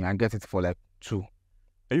party and get it for like $2.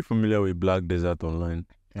 Are you familiar with Black Desert Online?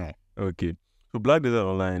 Yeah. Okay. So Black Desert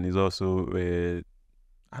Online is also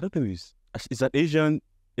I don't think it's an Asian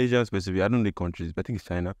specific. I don't know the countries, but I think it's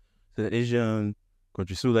China. It's an Asian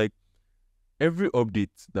country. So like every update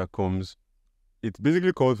that comes, it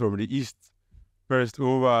basically comes from the east, first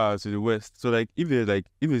over to the west. So like if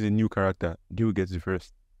there's a new character, they will get it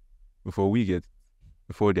first before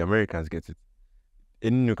the Americans get it.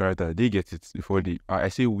 Any new character, they get it before the. I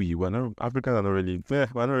say Africans are not really. We're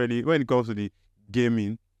not really when it comes to the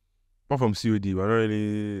gaming. Apart from COD, we're not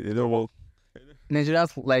really. You know what?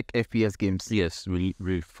 Nigerians like FPS games. Yes, we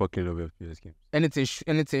fucking love FPS games.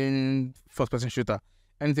 Anything first-person shooter,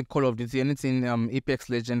 anything Call of Duty, anything Apex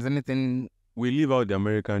Legends, anything. We live out the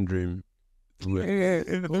American dream. We're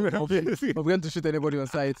going to shoot anybody on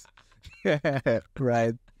site.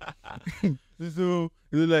 Right. So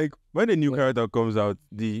like when a new character comes out,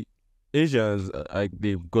 the Asians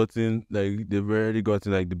they've already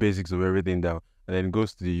gotten like the basics of everything down, and then it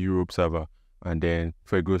goes to the Europe server, and then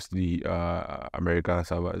it goes to the American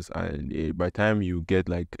servers, and by the time you get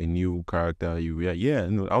like a new character, I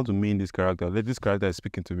want to main this character. Let this character is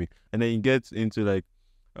speaking to me, and then you get into like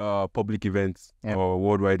public events or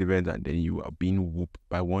worldwide events, and then you are being whooped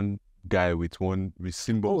by one guy with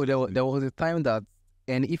symbol. Oh, there was a time that,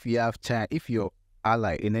 and if your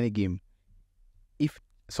ally in any game, if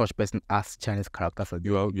such person asks Chinese characters,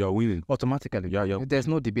 you are winning automatically. Yeah. There's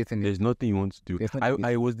no debating. There's nothing you want to do.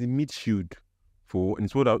 I was the mid shield in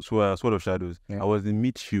Sword of Shadows. Yeah. I was the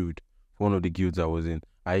mid shield for one of the guilds I was in.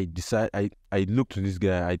 I looked to this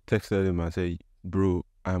guy. I texted him and said, "Bro,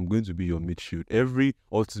 I'm going to be your mid shield. Every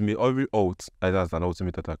ult that's an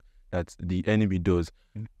ultimate attack that the enemy does,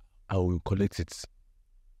 I will collect it.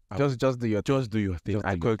 Just do your thing.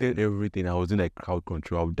 I collected everything. I was in like crowd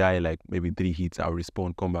control. I'll die like maybe 3 hits. I'll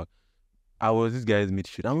respawn, come back. I was this guy's mid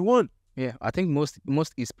shield and we won. Yeah, I think most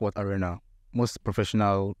esport arena, most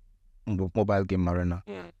professional mobile game arena,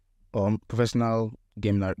 or professional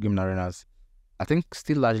game arenas, I think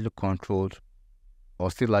still largely controlled,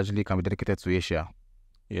 or still largely can be dedicated to Asia.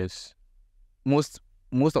 Yes. Most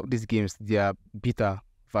of these games, their beta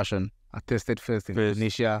version are tested first in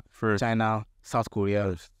Indonesia, China, South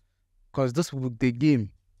Korea. Because the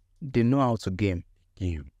game, they know how to game.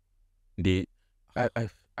 I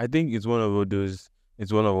think it's one of all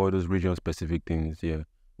those region specific things here,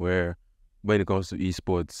 where when it comes to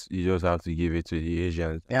esports, you just have to give it to the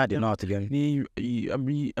Asians. Yeah, they know how to game.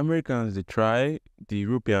 The Americans, they try. The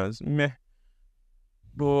Europeans, meh.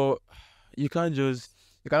 But you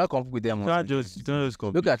cannot compete with them. You can't just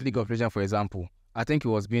compete. Look at League of Legends, for example. I think it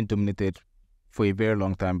was being dominated for a very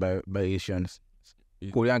long time by Asians.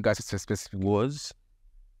 Korean guys specifically was.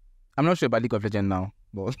 I'm not sure about League of Legends now,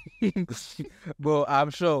 but but I'm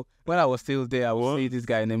sure when I was still there, I would see this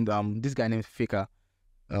guy named Faker.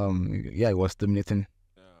 Yeah, he was dominating.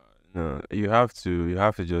 No, you have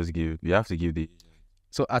to just give. You have to give the.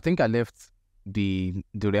 So I think I left the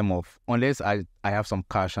realm of, unless I have some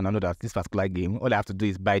cash and I know that this particular game, all I have to do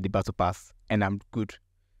is buy the battle pass and I'm good.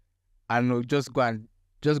 I know, just go and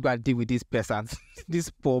deal with these peasants, these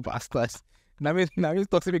poor bastards. Now it's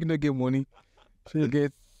toxic, making no game money. So you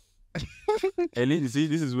get. At least you see,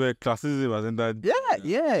 this is where classism has entered.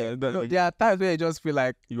 Yeah. No, there are times where you just feel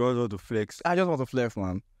like you want to flex. I just want to flex,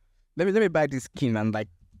 man. Let me buy this skin and like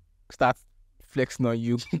start flexing on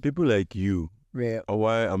you. People like you. Yeah. Or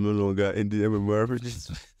why I'm no longer in the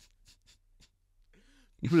MMORPG.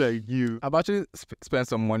 People like you. I've actually spent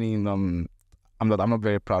some money in I'm not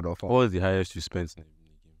very proud of. What was the highest you spent?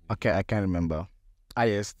 Okay, I can't remember.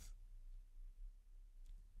 Highest.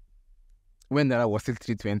 When I was still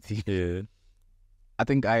 320. Yeah. I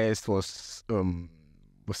think highest was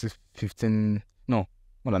it 15? No,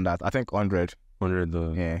 more than that. I think 100.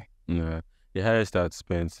 $100. Yeah. Yeah. The highest I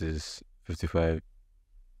spent is 55.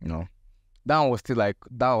 No. That one was still like,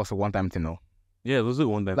 that was a one-time thing, no? Yeah, it was a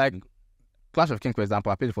one-time like, thing. Clash of Kings, for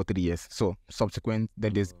example, I played it for 3 years. So, subsequent,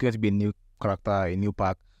 then there's going to be a new character, a new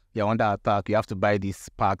pack. You're under attack, you have to buy this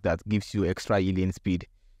pack that gives you extra healing speed.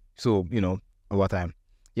 So, over time.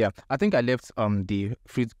 Yeah, I think I left the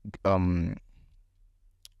free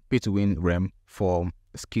pay-to-win realm for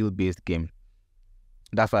skill-based game.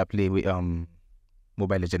 That's why I play with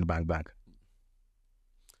Mobile Legend Bang.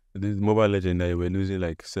 This Mobile Legend that you were losing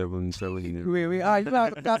like 7 Wait,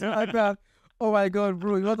 oh my god,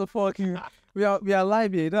 bro, what the fuck? We are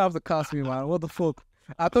live here, you don't have to cast me, man. What the fuck?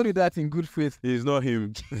 I told you that in good faith. It's not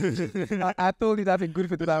him. I told you that in good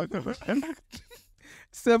faith.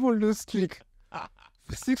 7 lose streak.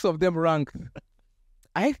 6 of them ranked.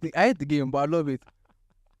 I hate the game, but I love it.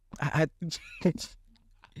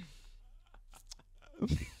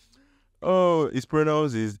 Oh, his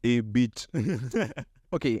pronouns is a bitch.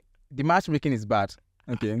 Okay, the matchmaking is bad.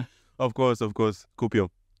 Okay. Of course. Copium.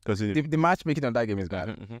 Continue. The matchmaking on that game is bad.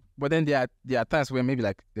 Mm-hmm. But then there are times where maybe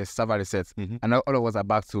like there's server resets and all of us are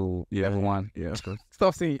back to level 1. Yeah.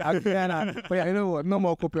 Stop saying oh yeah, you know what? No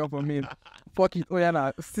more copy for me. Fuck it. Oh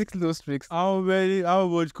yeah, 6 low streaks. How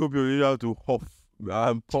much copy you have to huff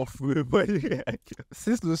and puff with?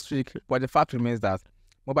 6 low streak. But the fact remains that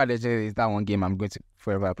Mobile Legends is that one game I'm going to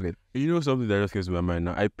forever play. You know something that just came to my mind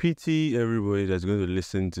now? I pity everybody that's going to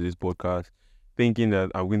listen to this podcast thinking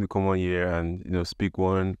that I'm going to come on here and, speak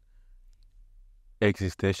one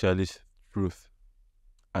existentialist truth.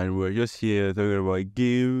 And we're just here talking about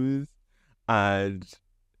games and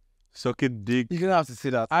sucking dick. You don't have to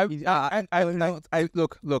say that.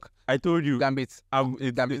 Look. I told you. Gambit.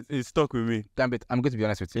 It's stuck with me. Gambit, I'm going to be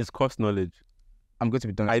honest with you. It's cost knowledge. I'm going to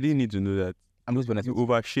be honest. I didn't need to know that. I'm going to be honest. You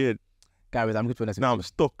overshared. Gambit, I'm going to be honest. Now I'm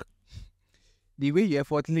stuck. The way you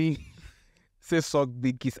effortlessly say suck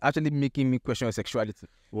dick is actually making me question your sexuality.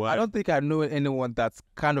 Why? I don't think I know anyone that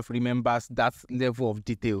kind of remembers that level of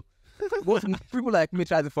detail. But people like me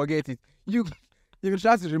try to forget it. You can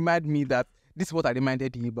try to remind me that this is what I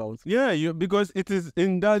reminded you about. Yeah, because it is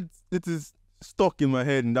stuck in my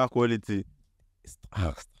head in that quality.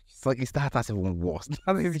 That's even worse.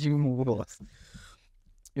 That is even worse.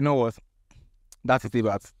 You know what? That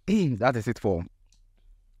is it for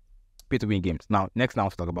Pay2Win games. Now let's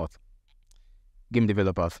talk about game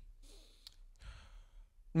developers.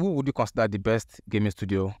 Who would you consider the best gaming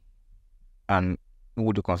studio, and who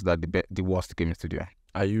would you consider the worst gaming studio?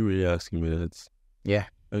 Are you really asking me that? Yeah.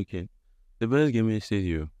 Okay. The best gaming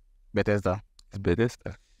studio? Bethesda. It's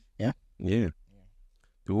Bethesda. Yeah? Yeah.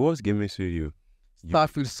 The worst gaming studio?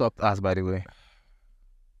 Starfield sucked ass, by the way.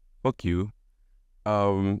 Fuck you.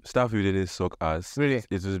 Starfield didn't suck ass. Really?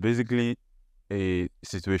 It was basically a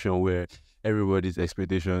situation where everybody's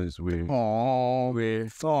expectations were...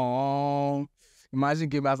 Imagine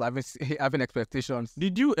gamers having expectations.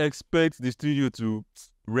 Did you expect the studio to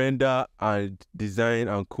render and design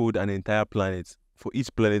and code an entire planet for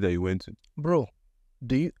each planet that you went to? Bro,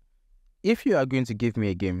 if you are going to give me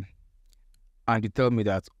a game and you tell me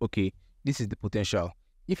that, okay, this is the potential.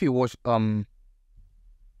 If you watch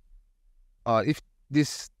if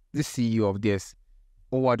this CEO of this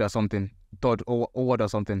Howard or something, Todd Howard or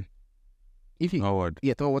something. If you Howard.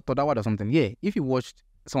 Yeah, Todd Howard or something. Yeah. If you watched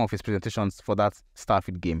some of his presentations for that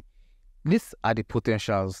Starfield game, these are the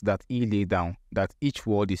potentials that he laid down, that each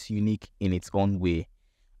world is unique in its own way.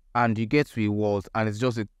 And you get to a world and it's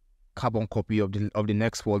just a carbon copy of the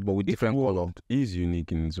next world but with different color. Is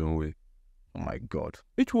unique in its own way. Oh my god.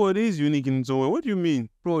 Each world is unique in its own way. What do you mean?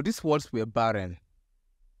 Bro, these worlds were barren.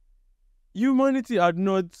 Humanity had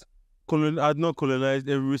not colonized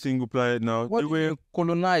every single planet now. What they were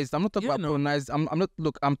colonized. I'm not talking about colonized.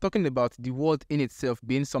 I'm talking about the world in itself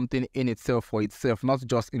being something in itself for itself, not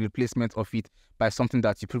just a replacement of it by something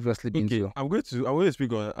that you previously been to. I'm going to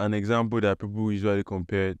speak on an example that people usually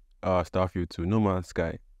compare Starfield to. No Man's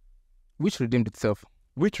Sky. Which redeemed itself.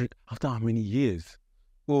 After how many years?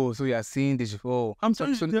 Oh, so you are seeing this. Oh, I'm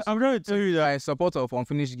trying to tell you that I'm in support of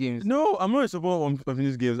unfinished games. No, I'm not in support of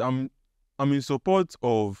unfinished games. I'm in support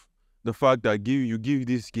of the fact that you give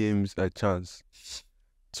these games a chance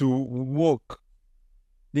to work.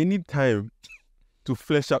 They need time to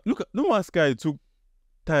flesh out. Look, No Man's Sky took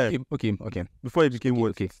time. Okay. Before it became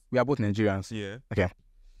what? Okay, we are both Nigerians. Yeah. Okay.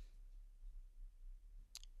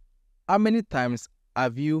 How many times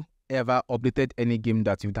have you ever updated any game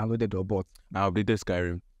that you downloaded or bought? I updated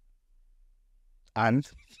Skyrim. And?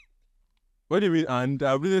 What do you mean? And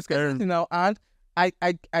I updated Skyrim. Now, and I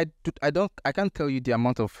can't tell you the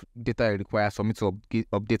amount of data it requires for me to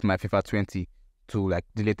update my FIFA 20 to like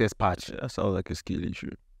the latest patch. That sounds like a skill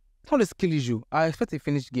issue. It's not a skill issue. I expect a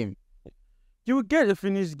finished game. You will get a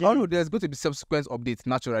finished game. Oh no, there's going to be subsequent updates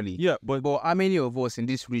naturally. Yeah, but how many of us in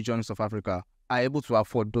these regions of Africa are able to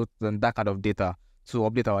afford that kind of data to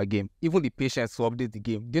update our game? Even the patience to update the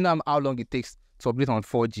game. Do you know how long it takes to update on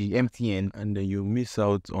 4G, MTN? And then you miss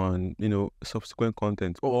out on, subsequent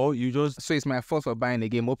content. Or you just... So it's my fault for buying a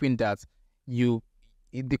game, hoping that the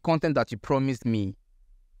content that you promised me,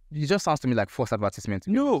 it just sounds to me like false advertisement.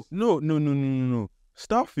 No.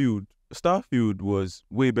 Starfield was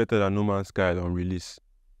way better than No Man's Sky on release.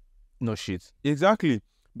 No shit. Exactly.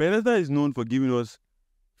 Bethesda is known for giving us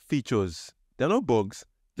features. They're not bugs.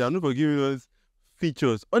 They're known for giving us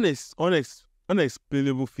features,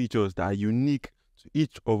 unexplainable features that are unique to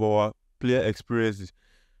each of our player experiences.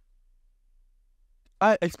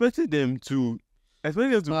 I expected them to...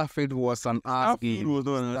 Starfield was an ass game.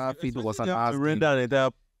 Starfield was an ass game. Render an entire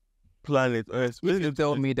planet. If you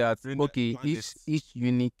tell me that, okay,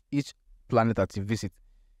 each planet that you visit,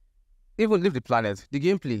 even leave the planet, the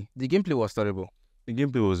gameplay was terrible. The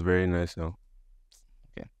gameplay was very nice now.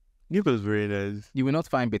 Okay. Gameplay was very nice. You will not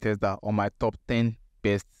find Bethesda on my top 10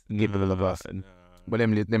 best game developers. But let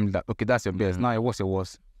me okay, that's your best. Now what's your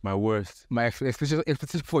worst? My worst My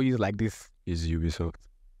expectation for you is like this. is Ubisoft.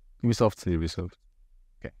 Ubisoft.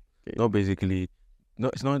 Okay. Not basically. No,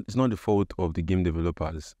 it's not the fault of the game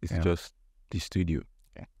developers. It's just the studio.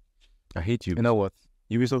 Okay. I hate Ubisoft. You know what?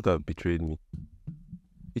 Ubisoft have betrayed me.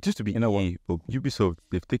 It used to be EA, but Ubisoft,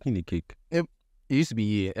 they've taken the cake. It used to be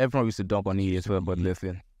EA. Everyone used to dump on EA as well, but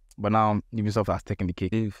listen. But now Ubisoft has taken the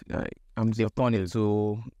cake. They've turned it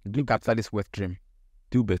to capitalist wet dream.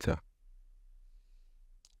 Do better.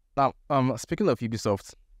 Now, speaking of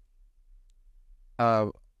Ubisoft, I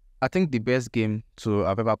think the best game to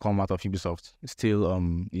have ever come out of Ubisoft still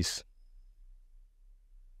is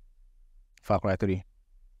Far Cry 3.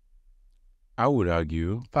 I would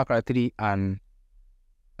argue Far Cry 3 and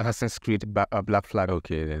Assassin's Creed Black Flag.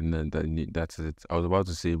 Okay, then that's it. I was about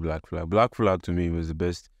to say Black Flag. Black Flag to me was the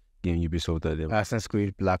best game Ubisoft had ever. Assassin's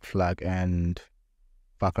Creed Black Flag and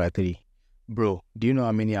Far Cry 3. Bro, do you know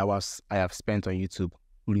how many hours I have spent on YouTube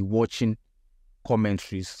rewatching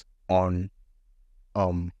commentaries on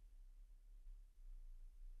Far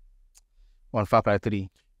Cry 3?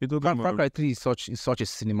 Far Cry 3 is such a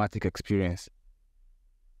cinematic experience.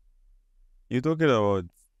 You're talking about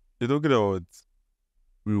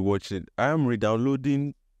rewatching. I am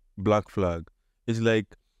re-downloading Black Flag. It's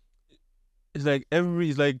like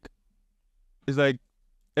every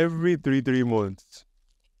 3 months.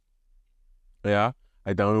 Yeah,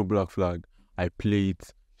 I download Black Flag. I play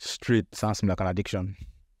it straight. Sounds like an addiction.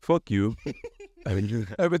 Fuck you. I mean,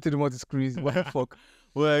 every 3 months is crazy. What the fuck?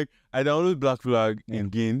 Like, I download Black Flag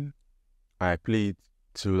again. I play it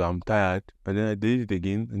till I'm tired, and then I delete it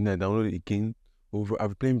again, and then I download it again. I've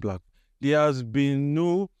been playing Black. There has been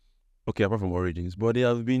no, apart from Origins, but there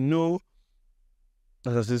has been no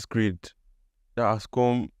Assassin's Creed that has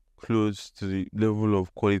come close to the level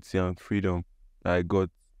of quality and freedom that I got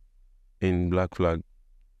in Black Flag.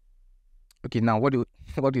 Okay, now what do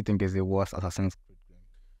you think is the worst Assassin's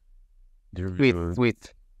Creed?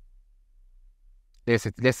 Wait.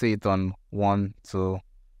 Let's say it on 1, 2,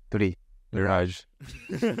 3. Mirage.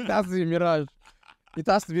 That's the Mirage. It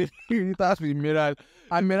has to be Mirage.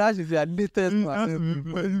 And Mirage is the latest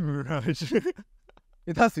Mirage.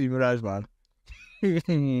 It has to be Mirage, man.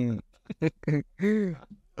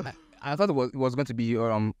 I thought it was going to be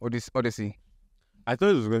Odyssey. I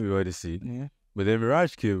thought it was going to be Odyssey. But then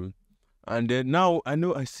Mirage came. And then now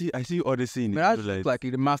I see Odyssey in Mirage it. Mirage is like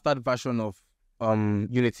a remastered version of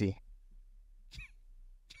Unity.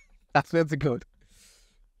 I swear to God.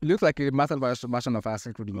 It looks like a remastered version of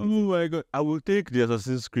Assassin's Creed. Oh my God. I will take the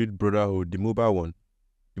Assassin's Creed Brotherhood, the mobile one.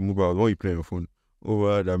 The one you play on your phone,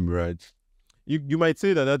 over the Mirage. You might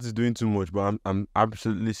say that is doing too much, but I'm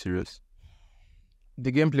absolutely serious.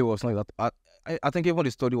 The gameplay was not that. I think even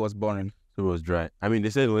the story was boring. So it was dry. I mean, they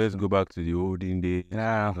said, let's go back to the olden days.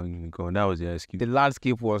 Yeah. That was the excuse. The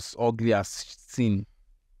landscape was ugly as seen.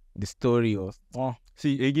 The story was... Oh.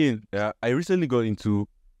 See, again, I recently got into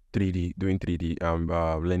 3D, doing 3D,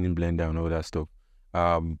 learning Blender and all that stuff.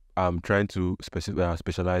 I'm trying to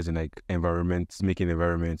specialize in like environments, making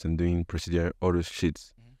environments and doing procedure, all those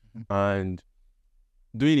shits. Mm-hmm. And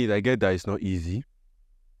doing it, I get that it's not easy.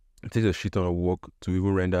 It takes a shit ton of work to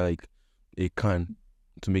even render like a can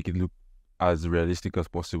to make it look as realistic as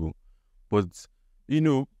possible. But,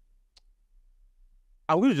 I'm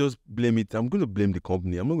going to just blame it. I'm going to blame the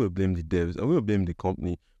company. I'm not going to blame the devs. I'm going to blame the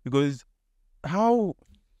company, because how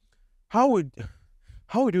would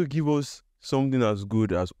you give us something as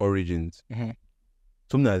good as Origins,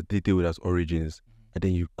 something as detailed as Origins, and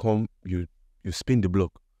then you spin the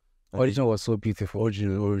block? Origin was so beautiful. Origin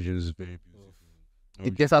is very beautiful. The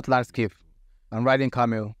desert landscape and riding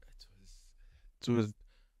camel. It was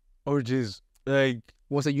Origins, like,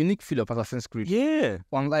 was a unique feel of Assassin's Creed. Yeah.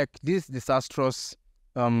 Unlike this disastrous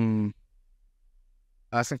Assassin's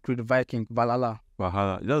Creed Viking Valhalla.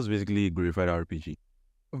 That was basically a glorified RPG.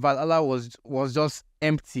 Valhalla was just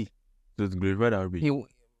empty. So it's glorified RPG.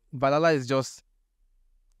 Valhalla is just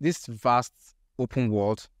this vast open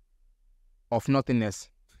world of nothingness,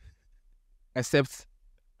 except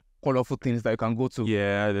colorful things that you can go to.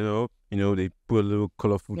 Yeah, I don't know. They put little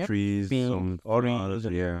colorful trees, some orange,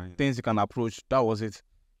 things you can approach. That was it.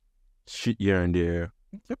 Shit here and there.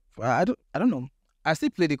 Yep. I don't know. I still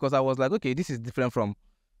played it because I was like, okay, this is different from,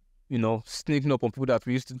 sneaking up on people that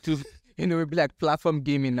we used to do. It'd be like platform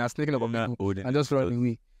gaming and sneaking up on people and just running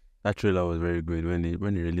away. That trailer was very good when they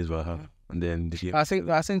released Valhalla. And then I think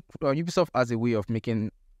Ubisoft has a way of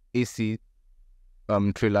making AC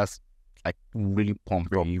trailers like really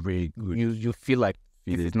pumped up. Very good. You feel like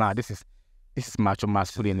this is macho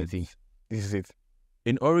masculinity. This is it.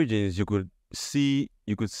 In Origins, you could see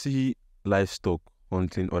livestock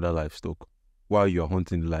hunting other livestock while you're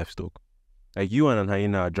hunting the livestock. Like you and an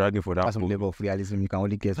hyena are dragging for that. That's some level of realism you can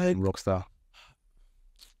only get from Rockstar.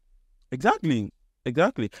 Exactly.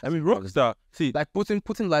 I mean, Rockstar. See, like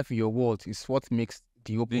putting life in your world is what makes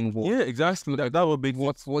the open world. Yeah, exactly. Like that would make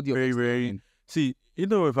what the very. See, you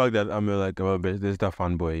know the fact that I'm like a Bethesda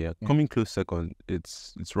fanboy. Yeah, coming close second,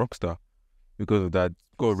 it's Rockstar because of that.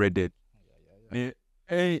 Go Reddit. Yeah.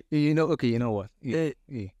 Hey, you know what? Hey,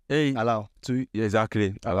 allow to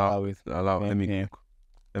exactly allow it. Allow. Let me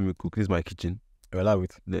cook. This is my kitchen. Allow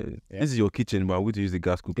it. This is your kitchen, but I'm going to use the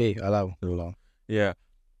gas cooker. Hey, allow. Yeah,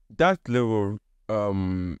 that level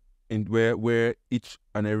in where each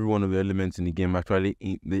and every one of the elements in the game actually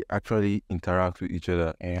interact with each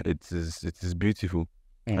other. It is beautiful.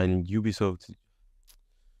 And Ubisoft,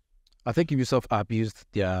 I think Ubisoft abused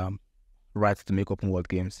their right to make open world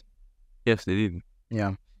games. Yes, they did.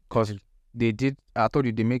 Yeah, because they did. I told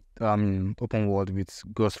you they make open world with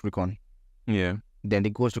Ghost Recon. Yeah. Then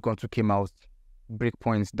the Ghost Recon 2 came out.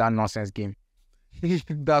 Breakpoints, that nonsense game.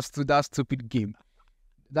 that stupid game.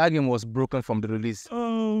 That game was broken from the release.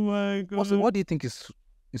 Oh my god. Also, what do you think is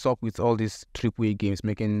up with all these AAA games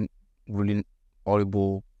making releasing really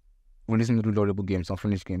horrible games,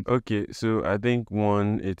 unfinished games? Okay, so I think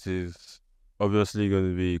one, it is obviously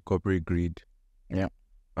going to be corporate greed. Yeah.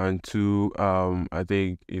 And two, I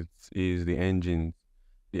think it is the engine.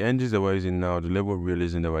 The engines that we're using now, the level of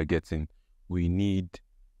realism that we're getting, we need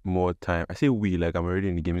more time. I say we, like I'm already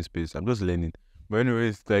in the gaming space. I'm just learning. But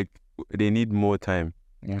anyways, like they need more time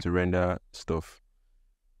to render stuff.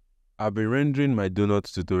 I've been rendering my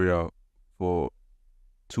donuts tutorial for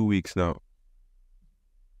 2 weeks now.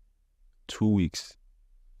 2 weeks.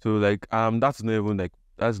 So like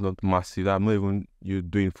that's not massive. I'm not even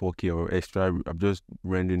doing 4K or extra. I'm just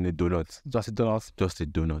rendering a donut. Just a donut. Just a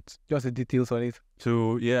donut. Just the details on it.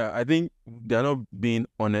 So yeah, I think they're not being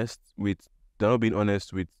honest with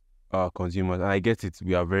consumers. And I get it.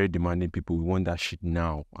 We are very demanding people. We want that shit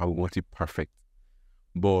now. And we want it perfect.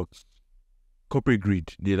 But corporate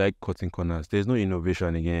greed, they like cutting corners. There's no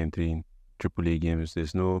innovation again in AAA games.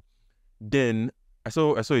 There's no. Then I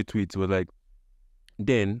saw a tweet. It was like,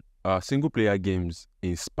 then single player games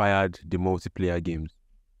inspired the multiplayer games.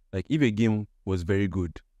 Like if a game was very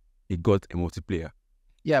good, it got a multiplayer.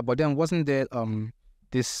 Yeah, but then wasn't there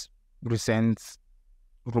this recent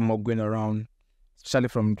rumor going around, especially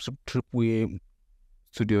from AAA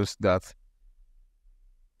studios, that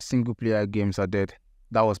single player games are dead?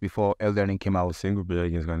 That was before Elden Ring came out. Single player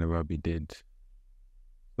games can never be dead. It's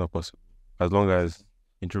not possible. As long as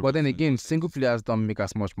But then again, single players don't make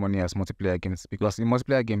as much money as multiplayer games, because in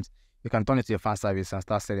multiplayer games, you can turn it to your fan service and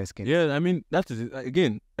start selling skins. Yeah, I mean, that is it.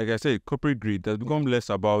 Again, like I said, corporate greed has become less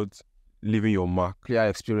about leaving your mark. Player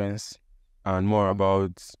experience. And more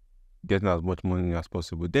about getting as much money as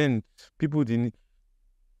possible. Then people didn't.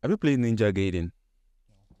 Have you played Ninja Gaiden?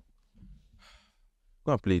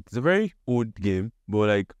 Go and play it. It's a very old game, but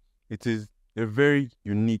like it is a very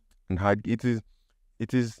unique and hard. It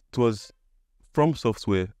was From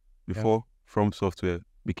Software before From Software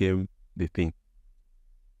became the thing.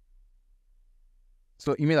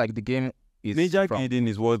 So you mean like the game is Ninja Gaiden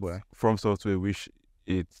is what From Software wish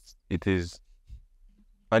it is.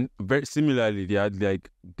 And very similarly, they had like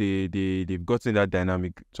they've gotten that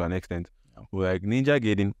dynamic to an extent. Like Ninja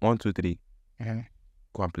Gaiden 1, 2, 3.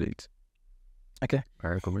 Go and play it. Okay. I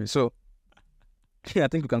recommend. So I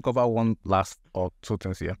think we can cover one last or two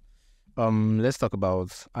things here. Let's talk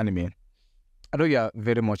about anime. I know you are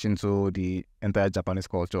very much into the entire Japanese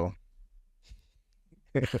culture.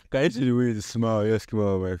 Can you see the way the smile just came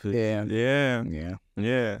out of my face?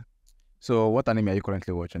 Yeah. So what anime are you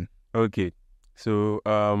currently watching? Okay. So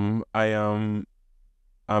I'm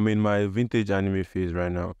in my vintage anime phase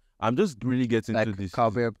right now. I'm just really getting like into this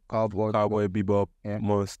Cowboy Bebop,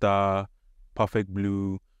 Monster, Perfect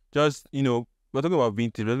Blue. Just, we're talking about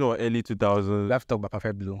vintage, we're talking about early 2000s. We have to talk about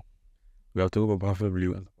Perfect Blue. We have to talk about Perfect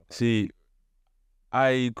Blue. See,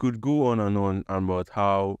 I could go on and on about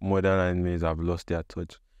how modern animes have lost their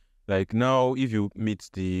touch. Like now, if you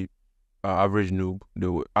meet the average noob, they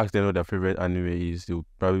will ask them what their favorite anime is. They'll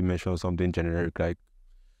probably mention something generic like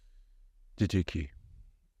JJK.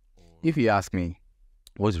 If you ask me,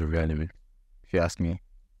 what's your favorite anime? If you ask me,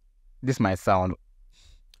 this might sound.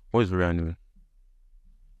 What's your favorite anime?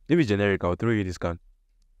 If it's generic, I'll throw you this can.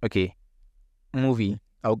 Okay, movie.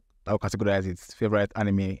 I'll categorize its favorite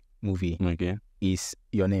anime movie. Okay. Is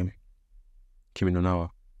Your Name. Kimi no Na wa.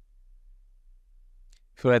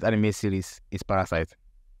 favorite anime series is Parasite.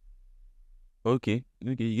 Okay,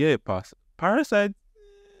 yeah, pass. Parasite,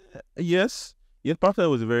 yes. Yes, Parasite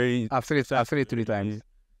was very... I've said it 3 times.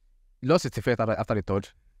 Lost its effect after the third,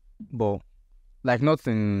 but like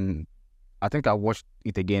nothing. I think I watched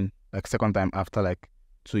it again like second time after like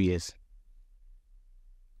 2 years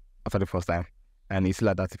after the first time, and it's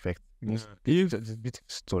like that effect. It's a bit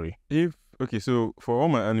story. Okay, so for all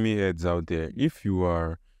my anime heads out there, if you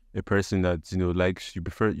are a person that likes,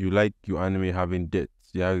 you like your anime having depth,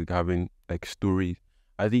 having like stories,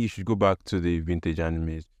 I think you should go back to the vintage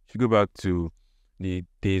animes. You should go back to the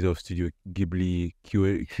days of Studio Ghibli,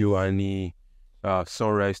 KyoAni,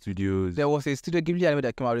 Sunrise Studios. There was a Studio Ghibli anime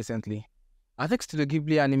that came out recently. I think Studio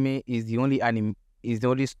Ghibli anime is the only anime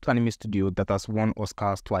studio that has won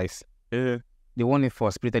Oscars twice. Yeah. They won it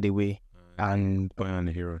for Spirited Away and Boy and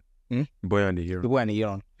the Hero. Hmm? Boy and the Hero. The Boy and the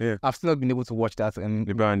Hero. Yeah. I've still not been able to watch that. And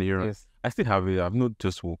The Boy and the Hero. yes. I still have it. I've not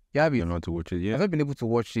just have it. not to watch it. Yeah. I've not been able to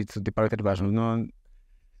watch it, the pirated version. No.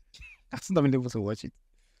 I've still not been able to watch it.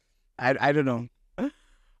 I don't know.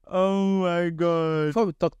 Oh my god. Before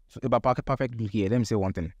we talk about perfect blue here, let me say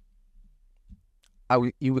one thing.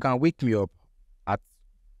 You can wake me up at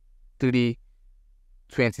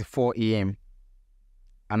 3:24 a.m.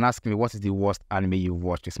 and ask me what is the worst anime you've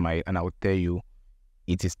watched, Ismail, and I will tell you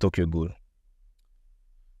it is Tokyo Ghoul.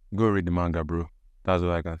 Go read the manga, bro. That's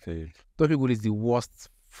all I can say. Tokyo Ghoul is the worst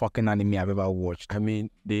fucking anime I've ever watched. I mean,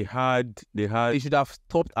 they should have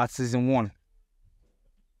stopped at season 1.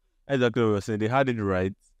 Exactly what I was saying. They had it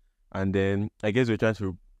right, and then I guess we're trying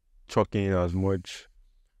to chalk in as much,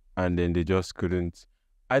 and then they just couldn't.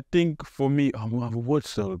 I think for me, I've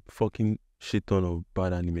watched a fucking shit ton of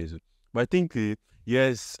bad animes, but I think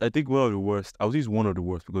I think one of the worst. I would say one of the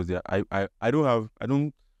worst because I don't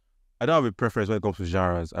have a preference when it comes to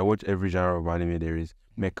genres. I watch every genre of anime there is.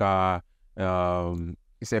 Mecha, Isekai,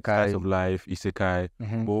 Slice of Life, Isekai.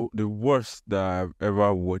 Mm-hmm. But the worst that I've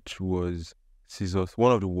ever watched was Scissors.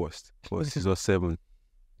 One of the worst was Scissors 7.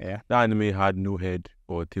 Yeah. That anime had no head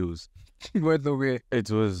or tails. It went nowhere. It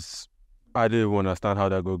was... I didn't even understand how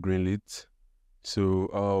that got greenlit. So,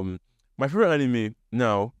 my favorite anime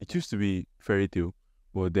now, it used to be Fairy Tail.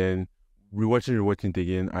 But then, rewatching it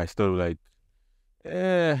again, I started like,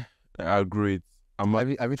 I agree. Have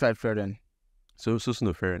you tried Frieren? Sosou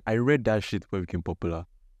no Frieren. I read that shit when it became popular.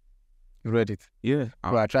 You read it? Yeah.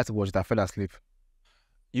 Bro, I tried to watch it. I fell asleep.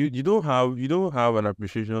 You don't have an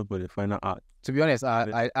appreciation for the final art. To be honest,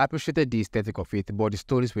 I appreciated the aesthetic of it, but the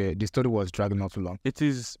story was dragging not too long. It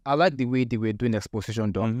is. I like the way they were doing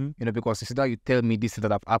exposition done. Mm-hmm. Because it's either you tell me this thing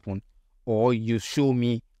that have happened, or you show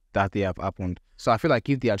me that they have happened. So I feel like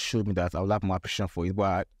if they had showed me that, I would have more appreciation for it.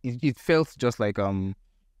 But it felt just like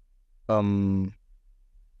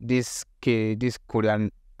this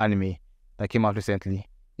Korean anime that came out recently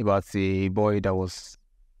about a boy that was,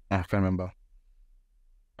 I can't remember.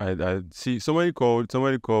 I see somebody called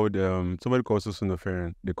Sosou no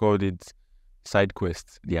Frieren. They called it Side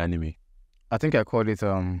Quest, the anime. I think I called it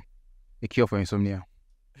A Cure for Insomnia.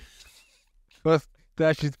 Because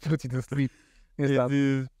that should put you to sleep. It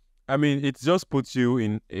is. I mean, it just puts you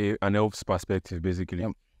in an elf's perspective, basically.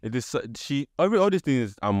 Yep. It is all these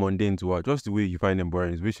things are mundane to her. Just the way you find them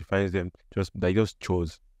boring, is the way she finds them just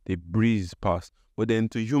chores. They breeze past. But then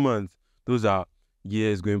to humans, those are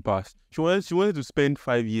years going past. She wanted to spend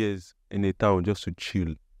 5 years in a town just to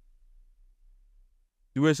chill.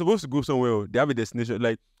 You were supposed to go somewhere. They have a destination.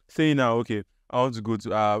 Like say now, okay, I want to go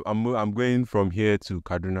to. I'm going from here to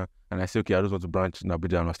Kaduna, and I say, okay, I just want to branch in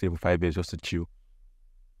Abuja and I'll stay for 5 years just to chill.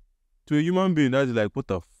 To a human being, that's like what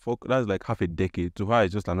the fuck. That's like half a decade. To her,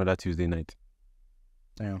 it's just another Tuesday night.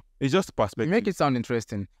 Yeah, it's just perspective. You make it sound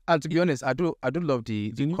interesting. And to be honest, I do love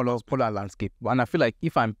the polar landscape, and I feel like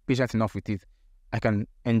if I'm patient enough with it, I can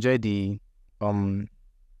enjoy the I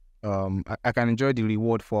can enjoy the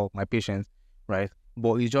reward for my patience, right?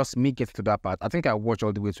 But it's just me getting to that part. I think I watched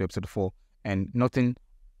all the way to episode 4, and nothing.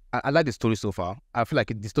 I like the story so far. I feel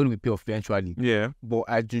like the story will pay off eventually. Yeah. But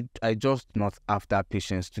I just not have that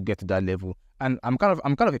patience to get to that level. And I'm kind of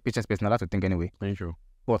a patient person. I like to think anyway. Very true.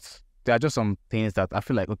 But there are just some things that I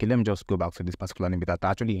feel like, okay, let me just go back to this particular anime that I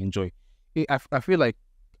actually enjoy. I feel like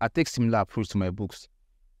I take similar approach to my books.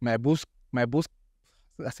 My books.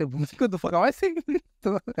 I said, what the fuck am I saying?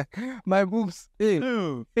 My books.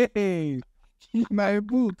 Hey, my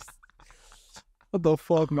books. What the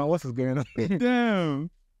fuck, man? What is going on?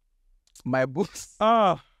 Damn. My books.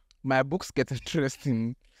 My books get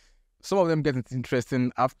interesting. Some of them get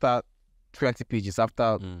interesting after 20 pages,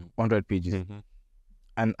 after 100 pages. Mm-hmm.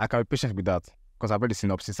 And I can be patient with that because I've read the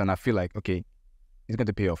synopsis and I feel like, okay, it's going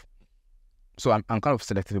to pay off. so I'm kind of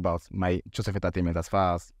selective about my choice of entertainment as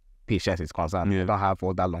far as patience is concerned. Yeah. I don't have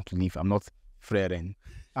all that long to live. I'm not Frieren.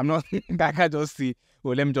 I'm not. I can't just see.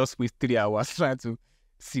 Well, let me just waste 3 hours trying to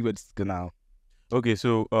see what's going on. Okay,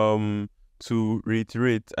 so to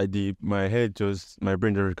reiterate, my brain just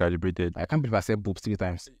recalibrated. I can't believe I said boobs 3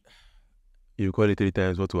 times. You call it 3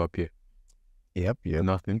 times, what will appear? Yep.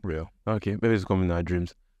 Nothing. Real. Okay, maybe it's coming in our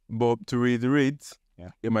dreams. But to reiterate,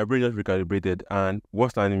 my brain just recalibrated, and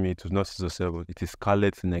what's the anime? It was not 6 or 7. It is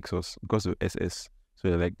Scarlet Nexus because of SS. So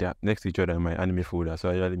they're like they're next to each other in my anime folder. So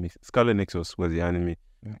I usually mix. Scarlet Nexus was the anime.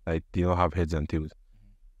 Yeah. Like they don't have heads and tails.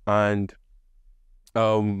 And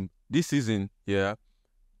this season, there are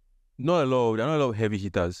not a lot of heavy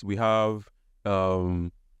hitters. We have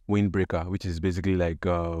Windbreaker, which is basically like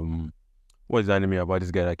what's the anime about this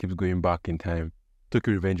guy that keeps going back in time?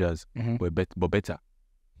 Tokyo Revengers, but better.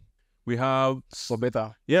 We have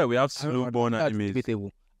better. Yeah, we have slow-burn animes.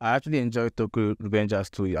 Debatable. I actually enjoy Tokyo Revengers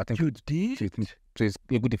too. I think You did? so it's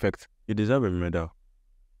a good effect. You deserve a medal.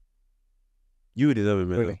 You deserve a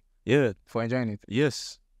medal. Really? Yeah. For enjoying it.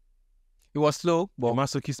 Yes. It was slow, A but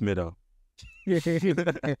masochist medal.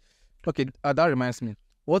 okay. That reminds me.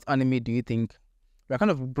 What anime do you think? We're kind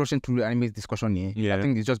of brushing through anime discussion here. Yeah. I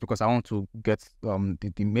think it's just because I want to get the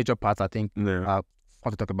major parts. I think I want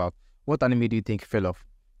to talk about. What anime do you think fell off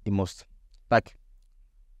the most? Like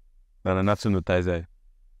Nanatsu no Taizai.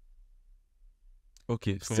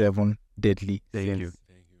 Okay. 7 Deadly Sins. Thank you.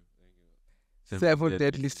 7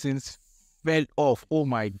 Deadly Sins fell off. Oh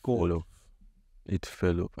my god. It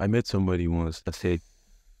fell off. I met somebody once that said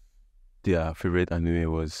their favorite anime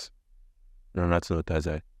was Nanatsu no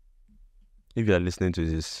Taizai. If you are listening to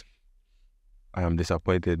this, I am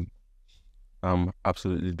disappointed. I'm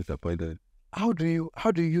absolutely disappointed. How do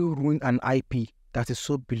you ruin an IP that is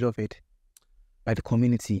so beloved by the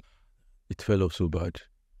community? It fell off so bad.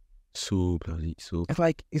 So bloody so. It's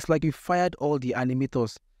like you fired all the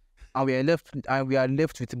animators and we are left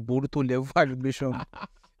with Boruto level animation.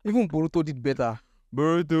 Even Boruto did better.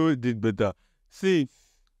 See,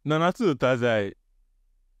 Nanatsu no Taizai,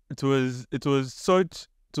 it was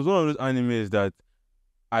one of those animes that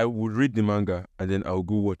I would read the manga and then I'll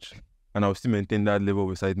go watch and I'll still maintain that level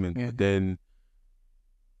of excitement. Yeah. But then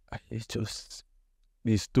it's just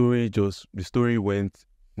the story went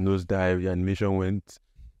nosedive, the animation went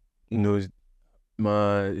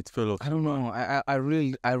it fell off. I don't know. I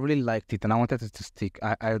really liked it and I wanted it to stick.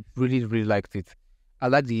 I really, really liked it. I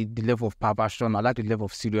like the level of perversion. I like the level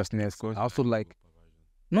of seriousness. I also like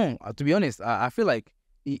to be honest, I feel like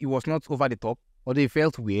it was not over the top, although it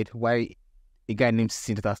felt weird why a guy named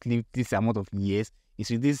Sin that has lived this amount of years is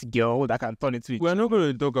with this girl that can turn into We're not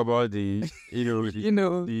going to talk about the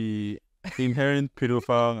the inherent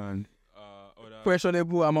pedophile and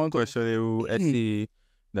questionable amount of essay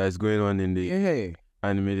that is going on in the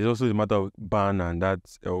anime. There's also the matter of ban and that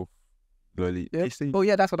elf girly. Oh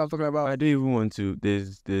yeah, that's what I'm talking about. I don't even want to.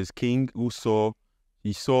 There's King who saw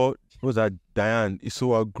what was that Diane? He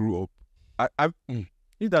saw her grew up.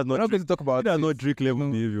 If that's not We're not going to talk about that's not Drake level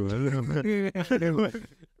behavior.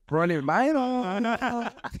 Running mine,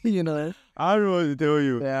 you know. I don't want to tell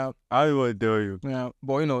you. Yeah. I don't want to tell you. Yeah,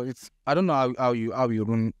 but it's I don't know how you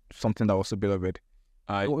run something that was so beloved.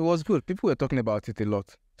 It was good. People were talking about it a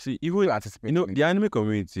lot. See, even the anime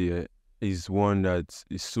community is one that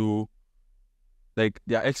is so like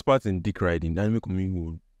they are experts in dick riding. The anime community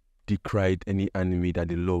will dick ride any anime that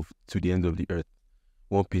they love to the end of the earth.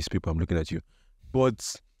 One Piece people, I'm looking at you. But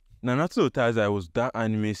Nanatsu no Taizai was that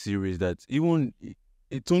anime series that even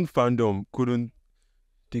its own fandom couldn't.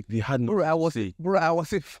 They had no. I was a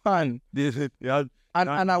fan. They had,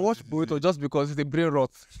 and I watched Boruto just because it's a brain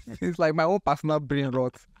rot. It's like my own personal brain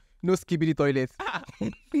rot. No skibbity toilet.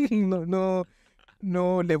 no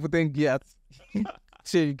level 10 gears.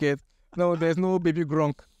 Sure you get. No, there's no baby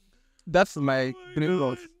grunk. That's my brain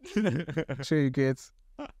rot. Sure you get.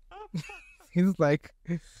 It's like,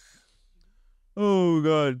 oh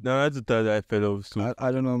god, now that's the time that I fell off so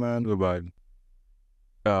I don't know, man. So bad.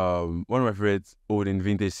 One of my favorite old and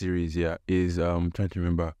vintage series is trying to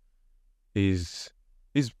remember is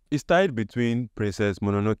tied between Princess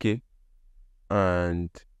Mononoke and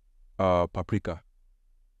Paprika.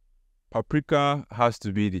 Paprika has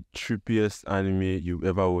to be the trippiest anime you've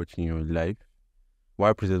ever watched in your life.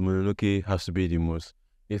 Why Princess Mononoke has to be the most.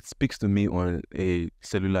 It speaks to me on a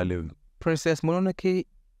cellular level. Princess Mononoke,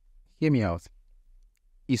 hear me out,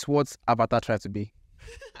 is what Avatar tried to be.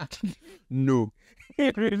 No.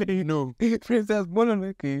 Really? No. Princess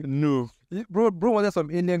Mononoke. No. Bro wanted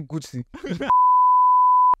some alien Gucci.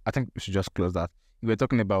 I think we should just close that. We were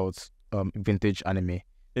talking about vintage anime.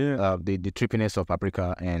 Yeah. The trippiness of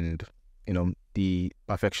Paprika and the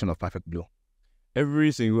perfection of Perfect Blue.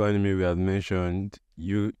 Every single anime we have mentioned,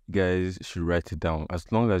 you guys should write it down.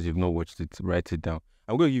 As long as you've not watched it, write it down.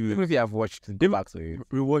 I'm going to give you... Even if you have watched it, go back to it.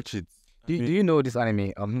 Rewatch it. Do you know this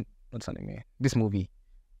anime? Not this anime. This movie,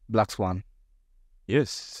 Black Swan.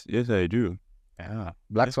 Yes, I do. Yeah.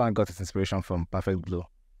 Black Swan got its inspiration from Perfect Blue.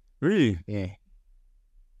 Really? Yeah.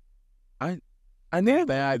 I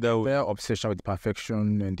never Their obsession with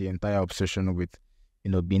perfection and the entire obsession with,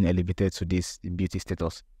 being elevated to this beauty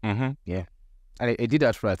status. Mm-hmm. Yeah. And it did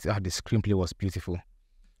that right. The screenplay was beautiful.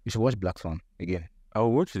 You should watch Black Swan again.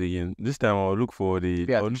 I'll watch it again. This time I'll look for the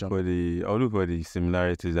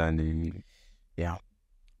similarities and the... Yeah.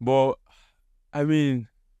 But I mean,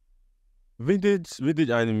 vintage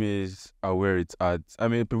animes are where it's at. I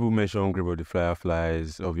mean, people mention Grave of the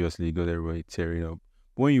Fireflies, obviously got everybody tearing up.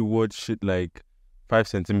 When you watch shit like 5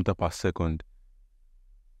 centimeters per second,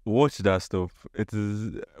 watch that stuff.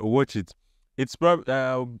 Watch it. It's probably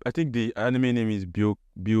I think the anime name is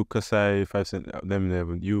Byukasai 5 cent. Let me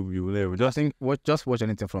never. You will never. Just watch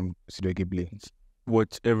anything from Studio Ghibli.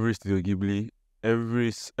 Watch every Studio Ghibli.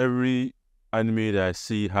 Every anime that I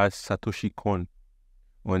see has Satoshi Kon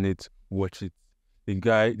on it. Watch it. The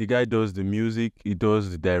guy does the music. He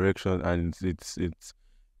does the direction, and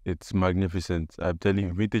it's magnificent. I'm telling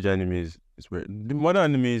you, vintage animes is where the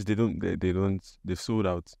modern animes they've sold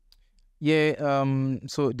out. Yeah.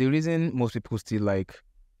 So the reason most people still like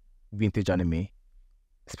vintage anime,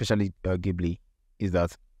 especially Ghibli, is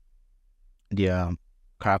that their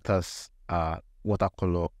characters are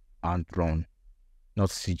watercolor and drawn, not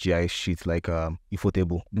CGI shit like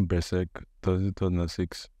Ufotable. Berserk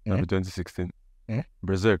 2006, 2016.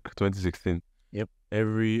 Berserk 2016. Yep.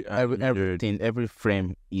 Every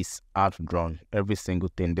frame is art drawn. Every single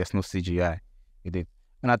thing. There's no CGI with it.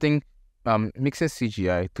 And I think mixing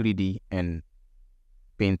CGI, 3D, and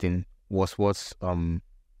painting was what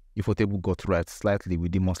Ufotable got right slightly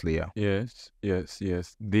with Demon Slayer. Yes.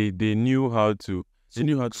 They knew how to. They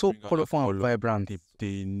knew how to. So colorful and vibrant.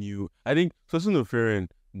 They knew. I think Sosou no Frieren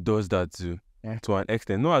does that too. Yeah. To an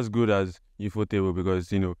extent, not as good as Ufotable because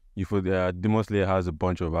Demon Slayer has a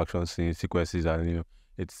bunch of action scenes, sequences, and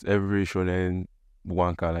it's every shonen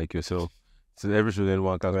wanker like yourself. So every shonen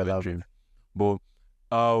wanker dream. But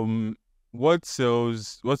what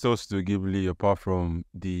sells to Ghibli apart from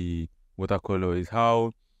the watercolor is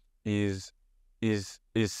how is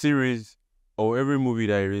series or every movie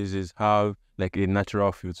that it releases have like a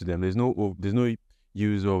natural feel to them. There's no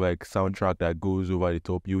use of like soundtrack that goes over the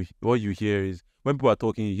top. What you hear is when people are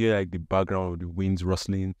talking, you hear like the background of the winds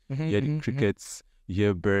rustling, you hear the crickets, you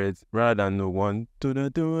hear birds, rather than the one it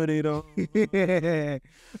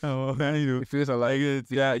feels like you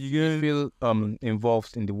feel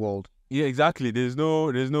involved in the world. Yeah, exactly. There's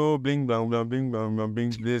no bling bang bang bing bang bang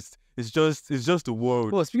bing. It's just the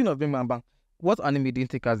world. Well, speaking of bing bang bang, what anime do you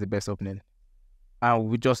think has the best opening? And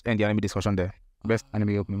we just end the anime discussion there. Best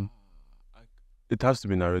anime opening. It has to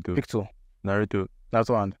be Naruto. Pick two. Naruto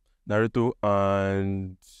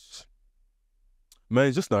and man,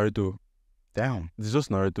 it's just Naruto. Damn. It's just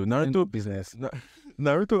Naruto. Naruto business.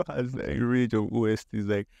 Naruto has like a range of OSTs.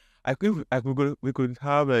 Like we could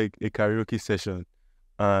have like a karaoke session,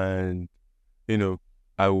 and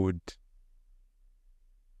I would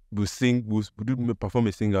perform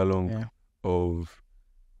a sing along of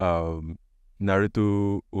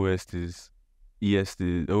Naruto OSTs.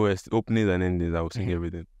 EST, OST, openings and endings. I will sing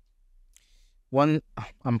everything.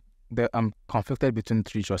 I'm conflicted between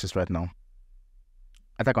 3 choices right now.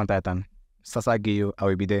 Attack on Titan, Sasageyo, I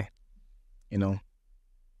will be there.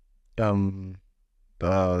 The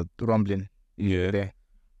Rumbling. Yeah. There.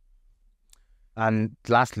 And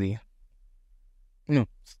lastly,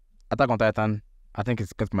 Attack on Titan, I think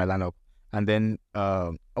it's got my lineup. And then I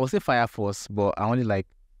would say Fire Force, but I only like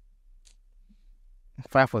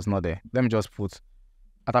Fire Force not there. Let me just put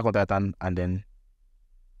Attack on Titan and then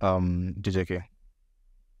JJK.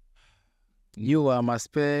 You are my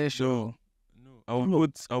special. No. I'll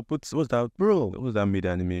put what's that, bro? What's that mid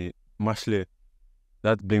anime? Mashle.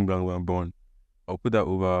 That Bling Blang Bang Born. I'll put that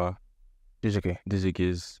over JJK.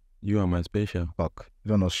 JJK's You Are My Special. Fuck. You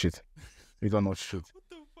don't know shit. You don't know shit. What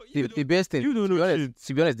the fuck? The best thing, you don't know shit.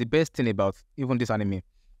 To be honest, the best thing about even this anime,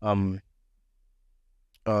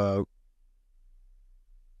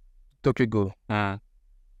 Tokyo Ghoul.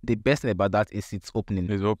 The best thing about that is its opening.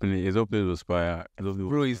 Its opening was fire.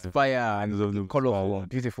 Bro, it's fire and it's colorful,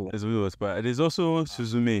 beautiful. Its opening was fire. There's also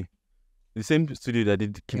Suzume, the same studio that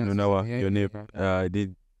did Kim no Nawa, Your Name.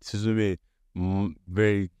 Did Suzume.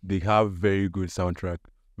 They have very good soundtrack.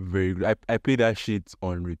 Very good. I play that shit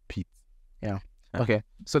on repeat. Yeah. Okay,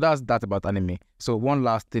 so that's that about anime. So one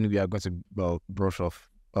last thing we are going to brush off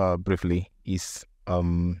briefly is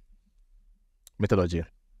mythology.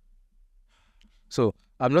 So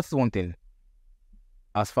I've noticed one thing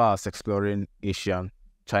as far as exploring Asian,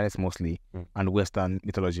 Chinese mostly, and Western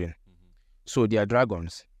mythology. So they are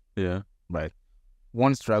dragons. Yeah. Right.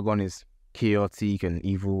 One's dragon is chaotic and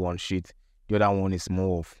evil and shit. The other one is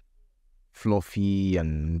more of fluffy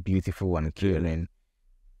and beautiful and caring.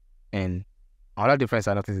 And another difference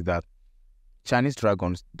I noticed is that Chinese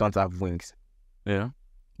dragons don't have wings. Yeah.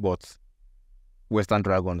 But Western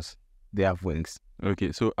dragons, they have wings.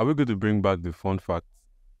 Okay, so are we going to bring back the fun facts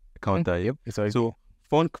counter? Yep. Sorry. So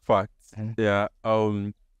fun facts. Yeah.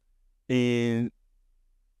 In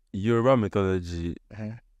Yoruba mythology,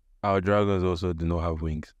 our dragons also do not have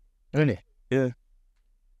wings. Really? Yeah.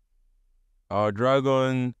 Our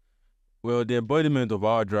dragon, well, the embodiment of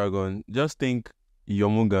our dragon, just think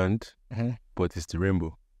Yomungand, but it's the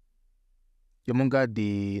rainbow. Yomunga,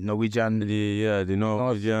 the Norwegian. The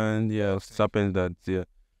Norwegian, serpent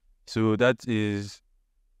So that is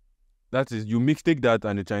you take that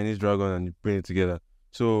and the Chinese dragon and you bring it together.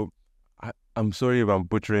 So I'm sorry if I'm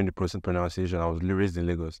butchering the pronunciation. I was raised in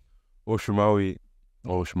Lagos. Oshumawi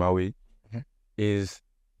is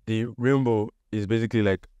the rainbow is basically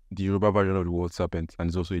like the Yoruba version of the word serpent, and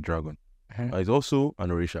it's also a dragon. It's also an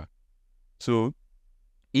Orisha. So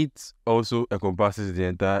it also encompasses the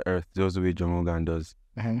entire earth just the way Jomungan does.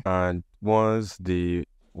 And once the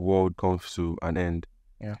world comes to an end,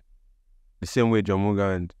 the same way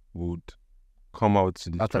Jomungan would come out to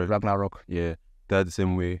destroy. After Ragnarok. Yeah, that's the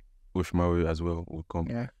same way Ushmawi as well would come.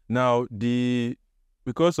 Yeah. Now,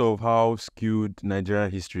 because of how skewed Nigerian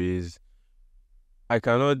history is, I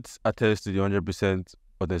cannot attest to the 100%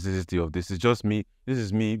 authenticity of this. It's just me. This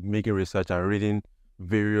is me making research and reading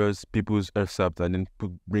various people's earthsapts and then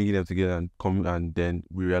bringing them together and then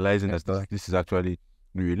we realizing that this is actually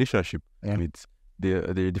the relationship with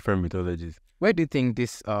the different mythologies. Where do you think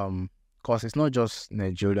this because it's not just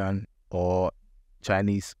Nigerian or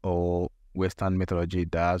Chinese or Western mythology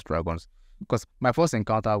that has dragons? Because my first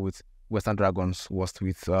encounter with Western dragons was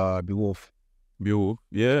with Beowulf. Beowulf,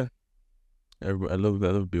 yeah. I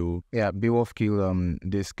love Beowulf. Yeah, Beowulf killed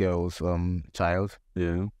this girl's child.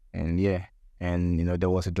 Yeah. And there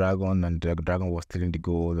was a dragon and the dragon was stealing the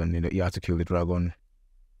gold and he had to kill the dragon.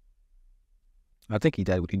 I think he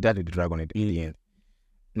died with the dragon at the end.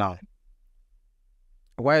 Now,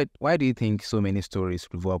 why do you think so many stories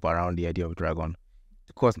revolve around the idea of dragon?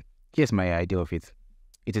 Because here's my idea of it.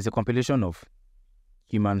 It is a compilation of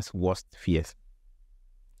humans' worst fears.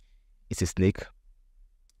 It's a snake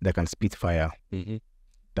that can spit fire,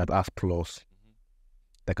 that has claws,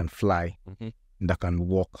 that can fly, that can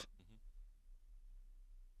walk.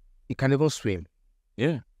 It can even swim.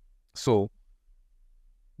 Yeah. So,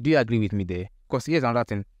 do you agree with me there? Because here's another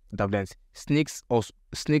thing that I've learned. Snakes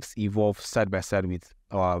evolve side by side with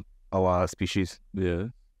our species. Yeah.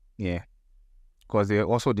 Yeah. Because they're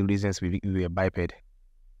also the reasons we were biped.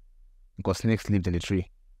 Because snakes lived in the tree.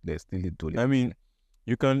 They still do it. I mean,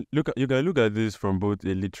 you can look at this from both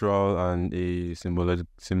a literal and a symbolical.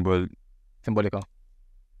 Symbolical. Symbolical.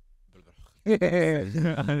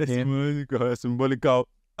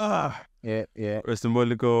 Yeah. A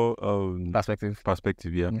symbolical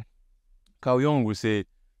perspective. Yeah. Carl Jung would say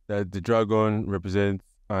that the dragon represents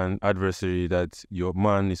an adversary that your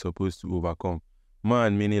man is supposed to overcome.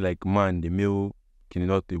 Man meaning like man, the male,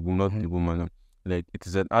 not the woman. Like it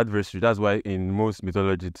is an adversary. That's why in most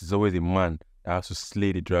mythology it is always a man that has to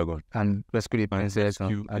slay the dragon and rescue the princess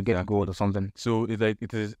and get gold or something. So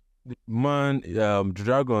it is man. The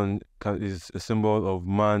dragon is a symbol of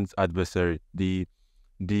man's adversary. The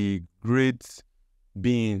great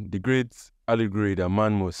being, the great allegory that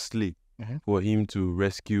man must slay for him to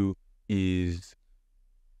rescue his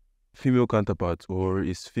female counterpart or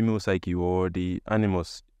his female psyche or the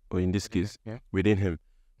animus, or in this case, within him.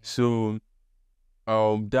 So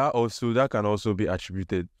that can also be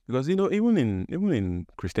attributed because even in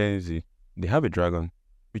Christianity they have a dragon,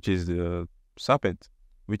 which is the serpent,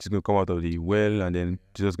 which is going to come out of the well and then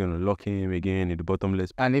Jesus going to lock him again in the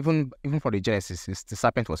bottomless. And even for the Genesis, the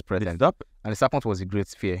serpent was present. And the serpent was a great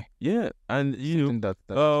fear. Yeah, and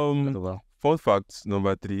fun fact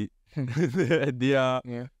number 3, there are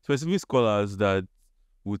specific scholars that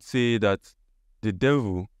would say that the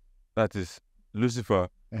devil, that is Lucifer,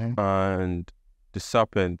 and the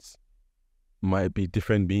serpent might be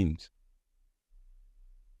different beings.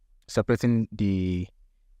 Separating the...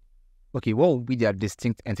 Okay, what would be their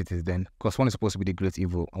distinct entities then? Because one is supposed to be the great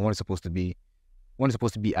evil, and one is supposed to be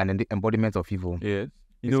an embodiment of evil. Yes.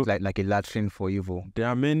 You know, like a latrine for evil. there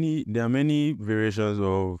are many variations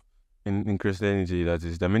of in Christianity. That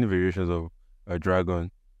is, there are many variations of a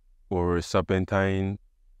dragon or a serpentine,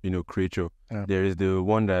 creature. Yeah. There is the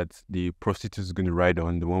one that the prostitute is going to ride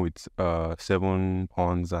on, the one with 7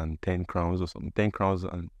 horns and 10 crowns or something. 10 crowns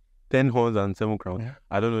and 10 horns and 7 crowns. Yeah.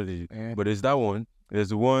 I don't know but there's that one. There's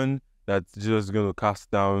the one that's just going to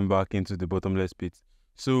cast down back into the bottomless pit.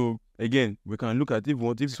 So again, we can look at So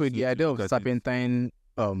the idea of serpentine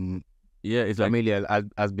it's like familiar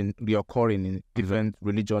has been reoccurring in different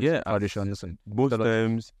religions, traditions, and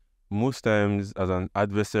most times as an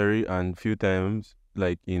adversary, and few times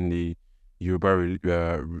like in the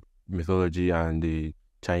Yoruba mythology and the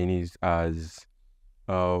Chinese as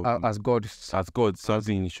God,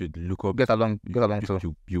 something you should look up. Get along.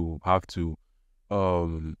 You have to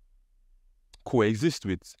coexist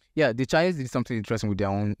with. Yeah, the Chinese did something interesting with their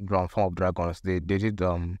own form of dragons. They did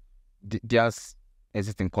theirs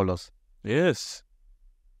exist in colors. Yes.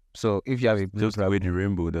 So if you have a blue just the way the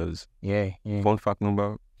rainbow does. Yeah. Fun fact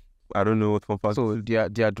number. I don't know what fun fact. So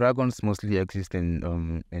their dragons mostly exist in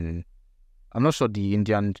I'm not sure the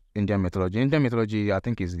Indian mythology. Indian mythology, I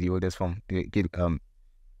think, is the oldest form. The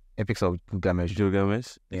epics of Gilgamesh.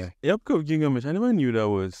 Yeah. Epic of Gilgamesh. I never knew that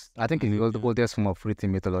was. I think it's the oldest form of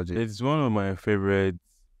written mythology. It's one of my favorite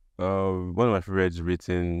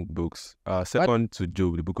written books. Second to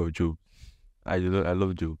Job, the book of Job. I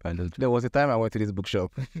love Job. There was a time I went to this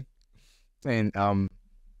bookshop, and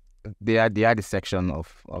they had a section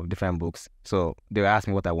of different books. So they asked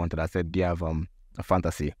me what I wanted. I said, "Do you have a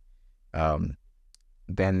fantasy?"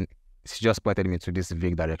 Then she just pointed me to this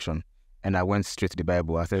vague direction, and I went straight to the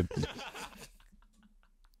Bible. I said,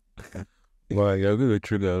 "Well, you're going to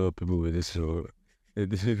trigger a lot of people with this." So I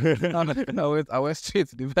went straight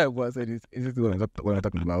to the Bible. I said, "Is this what I'm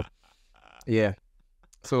talking about?" Yeah.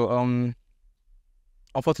 So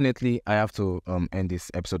unfortunately, I have to end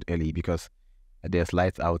this episode early because there's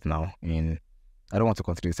lights out now, and I don't want to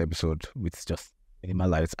continue this episode with just minimal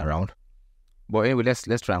lights around. But anyway, let's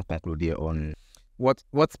try and conclude here on what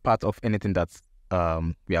part of anything that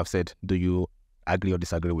we have said do you agree or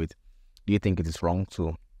disagree with? Do you think it is wrong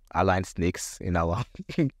to align snakes in our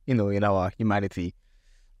in our humanity?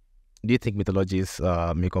 Do you think mythologies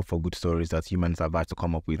make up for good stories that humans have had to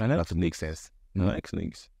come up with that make sense? I like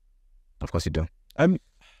snakes. Of course you do.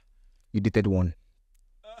 You dated one.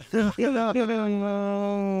 Okay.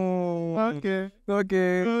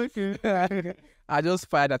 I just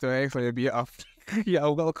fired at your ex on your behalf.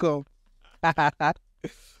 You're welcome.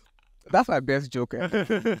 That's my best joke.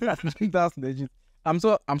 That's legit. I'm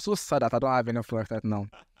so sad that I don't have enough left right now,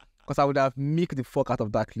 because I would have milked the fuck out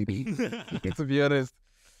of that clip. To be honest.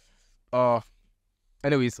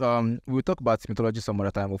 Anyways, we'll talk about mythology some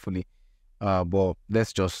other time, hopefully. But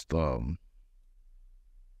let's just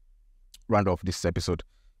round off this episode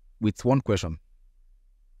with one question.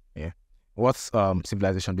 Yeah. What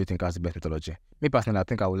civilization do you think has the best mythology? Me personally, I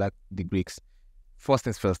think I would like the Greeks. First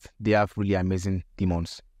things first, they have really amazing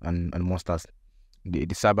demons and monsters. The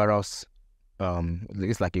Cerberus,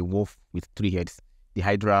 it's like a wolf with 3 heads. The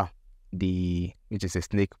Hydra, which is a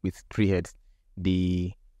snake with 3 heads.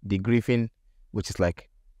 The Griffin, which is like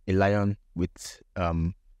a lion with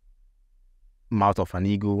mouth of an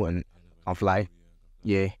eagle and fly.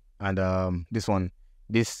 Yeah. And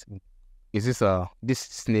this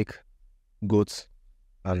snake, goat,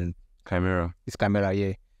 and Chimera. It's Chimera,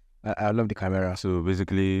 yeah. I love the Chimera. So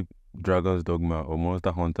basically, Dragon's Dogma or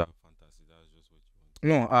Monster Hunter Fantasy. That's just what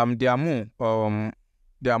you want. No,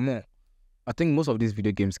 there are more. I think most of these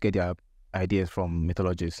video games get their ideas from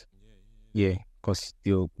mythologies. Yeah, because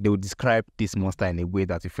they will describe this monster in a way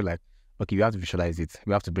that you feel like, okay, you have to visualize it.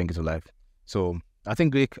 We have to bring it to life. So I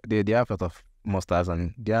think Greek, they have a lot of monsters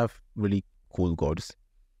and they have really cool gods.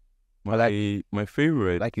 My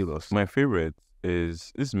favorite, like Euros. My favorite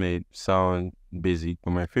is, this may sound basic,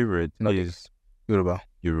 but my favorite is Yoruba.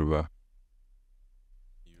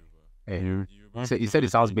 Hey. So you said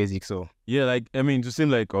it sounds basic, so yeah, like I mean, to seem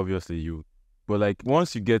like obviously you, but like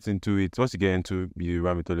once you get into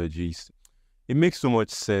Yoruba mythologies, it makes so much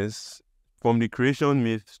sense from the creation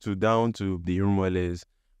myth to down to the Irumales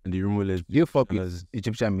and the Irumales. Do you fuck with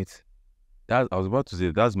Egyptian myth? That I was about to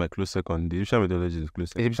say, that's my close second. The Egyptian mythology is close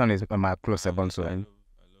second. Egyptian is my close second. So I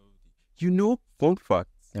love fun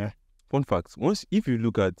facts. Yeah. Fun facts. Once, if you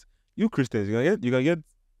look at you Christians, you can get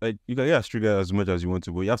as triggered as much as you want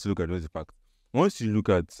to, but you have to look at those facts. Once you look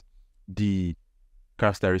at the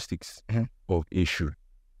characteristics of Eshu,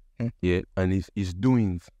 yeah, and it's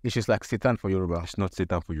doing. It's just like Satan for Yoruba. It's not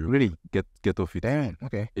Satan for Yoruba. Really? Get off it. Damn.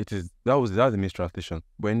 Okay. It is. That's the mistranslation.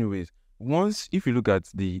 But anyways, if you look at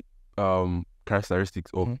the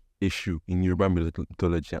characteristics of Eshu in Yoruba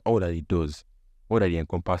mythology and all that it does, all that it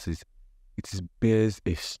encompasses, it bears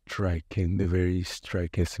a very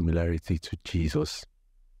striking similarity to Jesus.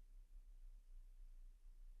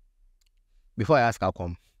 Before I ask how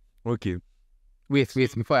come. Okay. Wait,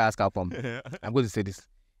 before I ask how come, I'm going to say this.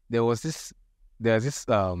 There's this,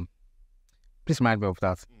 please remind me of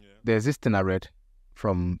that. Yeah. There's this thing I read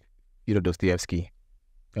from Dostoevsky,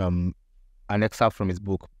 an excerpt from his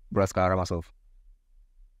book, Braska Ramasov.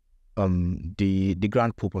 The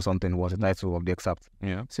Grand Poop or something was the title of the excerpt.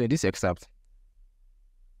 Yeah. So in this excerpt,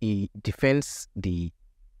 he defends the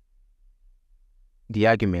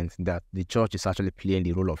argument that the church is actually playing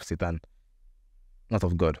the role of Satan, not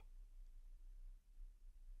of God.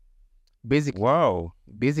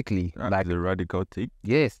 Basically, that's like the radical take.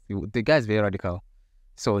 Yes, the guy is very radical.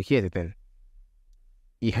 So here's the thing.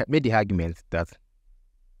 He made the argument that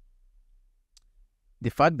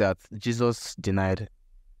the fact that Jesus denied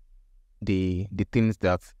the things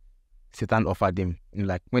that Satan offered him,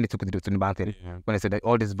 like when he took it to the mountain, when he said that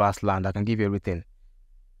all this vast land, I can give you everything.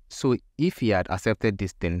 So if he had accepted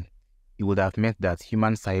this thing, it would have meant that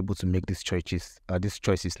humans are able to make these choices. These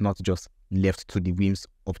choices not just left to the whims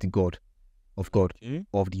of the God, of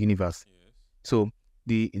the universe. Yes. So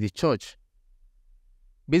the church,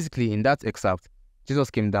 basically in that excerpt,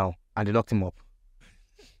 Jesus came down and they locked him up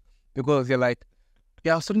because they're like,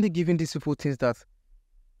 you are suddenly giving these people things that,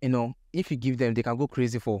 if you give them, they can go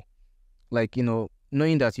crazy for. Like,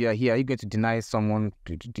 knowing that you are here, are you going to deny someone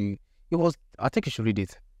to do? I think you should read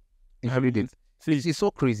it. See, it's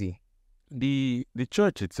so crazy. The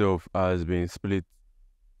church itself has been split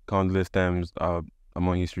countless times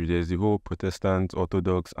among history. There's the whole Protestant,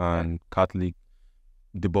 Orthodox, and Catholic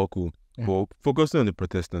debacle. But focusing on the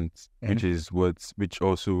Protestants, which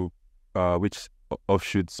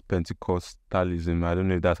offshoots Pentecostalism. I don't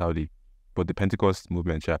know if that's how but the Pentecost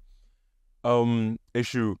movement,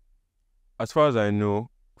 issue. As far as I know,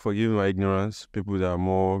 forgive my ignorance, people that are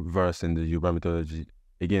more versed in the Yoruba mythology.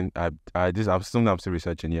 Again, I'm still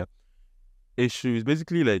researching here. Issue is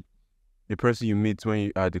basically like the person you meet when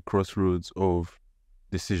you are at the crossroads of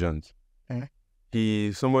decisions.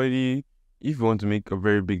 He's somebody, if you want to make a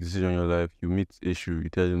very big decision in your life, you meet Issue, you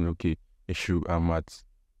tell him, okay, Issue, I'm at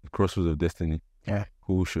the crossroads of destiny. Yeah.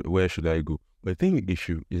 Where should I go? But the thing with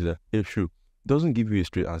Issue is that Issue doesn't give you a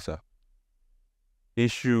straight answer.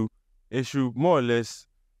 Issue more or less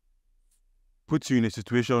puts you in a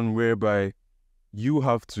situation whereby you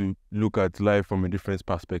have to look at life from a different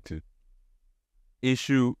perspective.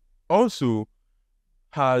 Issue also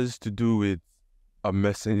has to do with a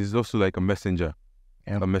messenger. It's also like a messenger,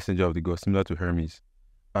 a messenger of the God, similar to Hermes.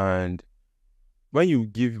 And when you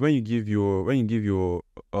give your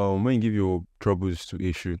troubles to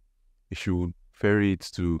Issue will ferry it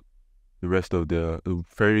to the rest of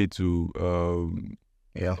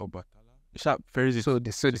So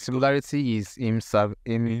the similarity is him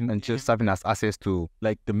and just serving as access to,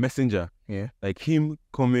 like, the messenger. Yeah. Like him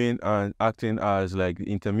coming and acting as like the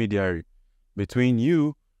intermediary between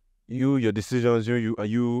your decisions,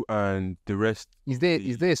 you and the rest. Is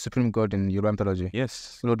there a supreme God in Yoruba mythology?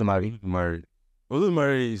 Yes. Olodumare.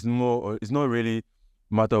 Olodumare is more. It's not really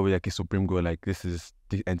matter of like a supreme God. Like, this is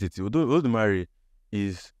the entity. Olodumare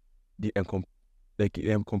is it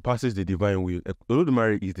encompasses the divine will.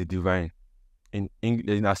 Olodumare is the divine. In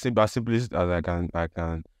as simplest as I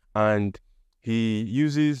can, and he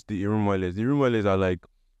uses the Irumoles. The Irumoles are like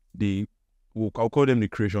I'll call them the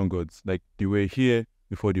creation gods. Like, they were here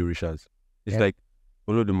before the Orishas. It's like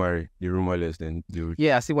Olodumare, the Irumoles, then the.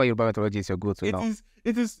 Yeah, I see why Yoruba mythology is your go-to now.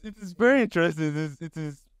 It is very interesting. It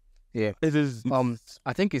is. Yeah. It is.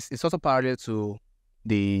 I think it's also parallel to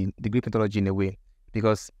the Greek mythology in a way,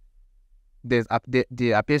 because there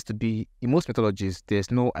appears to be, in most mythologies, there's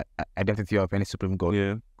no identity of any supreme god.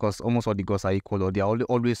 Yeah. Because almost all the gods are equal, or they are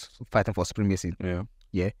always fighting for supremacy. Yeah.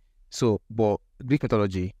 Yeah. So, but Greek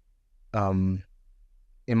mythology, in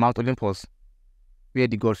Mount Olympus, where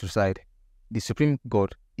the gods reside, the supreme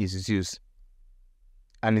god is Zeus.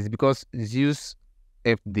 And it's because Zeus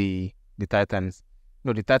helped the Titans.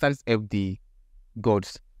 No, the Titans helped the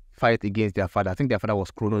gods fight against their father. I think their father was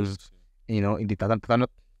Kronos, in the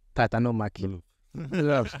Titanomachy.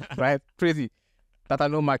 Right? Crazy.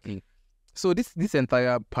 Titanomachy. So this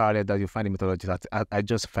entire parallel that you find in mythology, I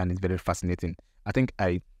just find it very fascinating. I think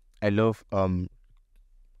I love,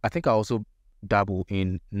 I think I also dabble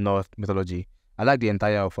in Norse mythology. I like the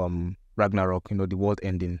entire of Ragnarok, the world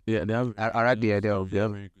ending. Yeah, they have. I like the idea of. They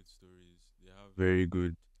have very good stories. They have very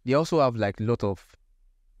good. They also have like a lot of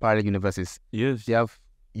parallel universes. Yes. They have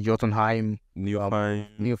Jotunheim, Niflheim,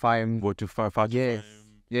 Niflheim, Jotunheim, yes,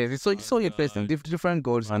 Yeah, it's so interesting. Different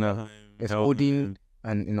gods. Anaheim, It's Helheim. Odin,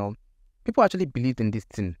 and people actually believed in this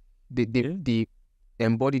thing. They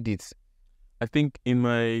embodied it. I think in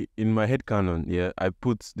my headcanon, yeah, I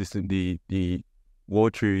put this in the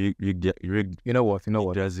World Tree rig. You know what?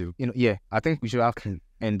 Brazil. Yeah, I think we should have to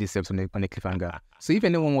end this episode on a cliffhanger. So if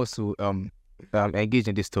anyone wants to engage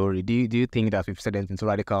in this story, do you think that we've said anything so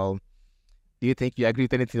radical? Do you think you agree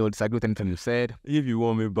with anything or disagree with anything we've said? If you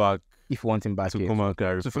want me back If you want him back to here, come and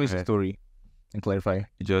clarify, to finish the story and clarify.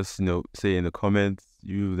 just say in the comments.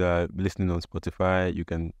 You that are listening on Spotify, you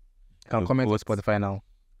can Comment on post Spotify now.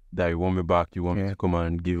 that you want me back. You want me to come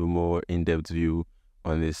and give a more in-depth view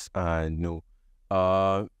on this, and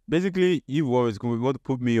basically, you want to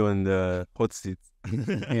put me on the hot seat.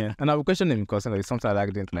 Yeah, and I will question him because it's something I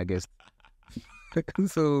like doing to my guest.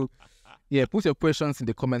 So, yeah, put your questions in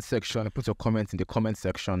the comment section. Put your comments in the comment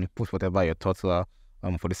section. Put whatever your thoughts are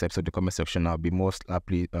for this episode in the comment section. I'll be most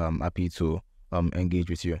happy to engage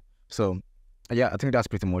with you. So, yeah, I think that's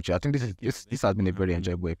pretty much it. I think this has been a very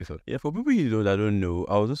enjoyable episode. Yeah, for people that don't know,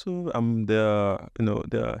 I was also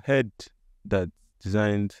the head that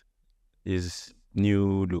designed his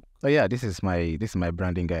new look. Oh yeah, this is my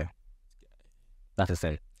branding guy. That is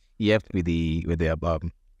it. Yep, with the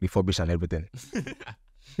refurbish and everything.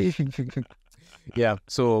 Yeah.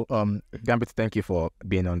 So Gambit, thank you for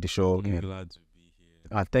being on the show. I'm glad to be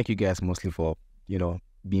here. Thank you guys mostly for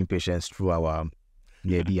being patient through our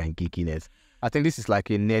nerdy and geekiness. I think this is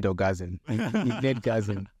like a nerd orgasm,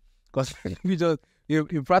 nerdgasm, because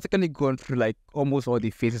you've practically gone through like almost all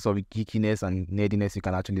the phases of geekiness and nerdiness you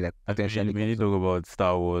can actually like potentially. We need to talk about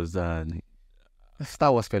Star Wars and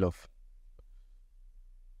Star Wars fell off.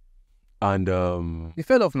 And it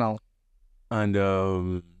fell off now. And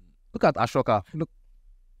look at Ashoka. Look,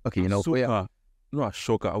 okay, Ahsoka. Yeah. No,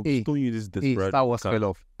 Ashoka. I was telling you this desperate. Star Wars fell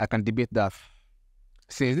off. I can debate that.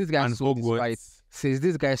 Since this guy sold his right,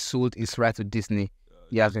 sold his right to Disney,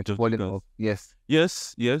 he has been falling off. Yes.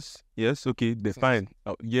 Okay, they're fine.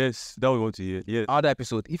 Yes, that we want to hear. Yes. Other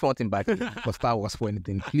episode. If you want him back for Star Wars for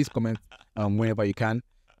anything, please comment whenever you can.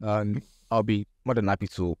 I'll be more than happy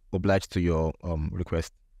to oblige to your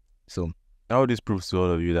request. So how this proves to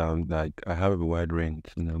all of you that I have a wide range.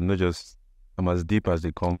 I'm not just I'm as deep as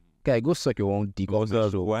they come. Okay, go suck your own dick. We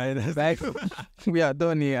are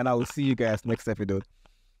done here, and I will see you guys next episode.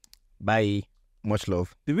 Bye. Much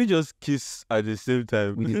love. Did we just kiss at the same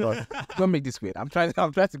time? We did not. Don't make this weird. I'm trying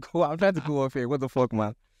to go off here. What the fuck,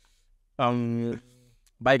 man?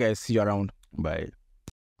 Bye guys. See you around. Bye.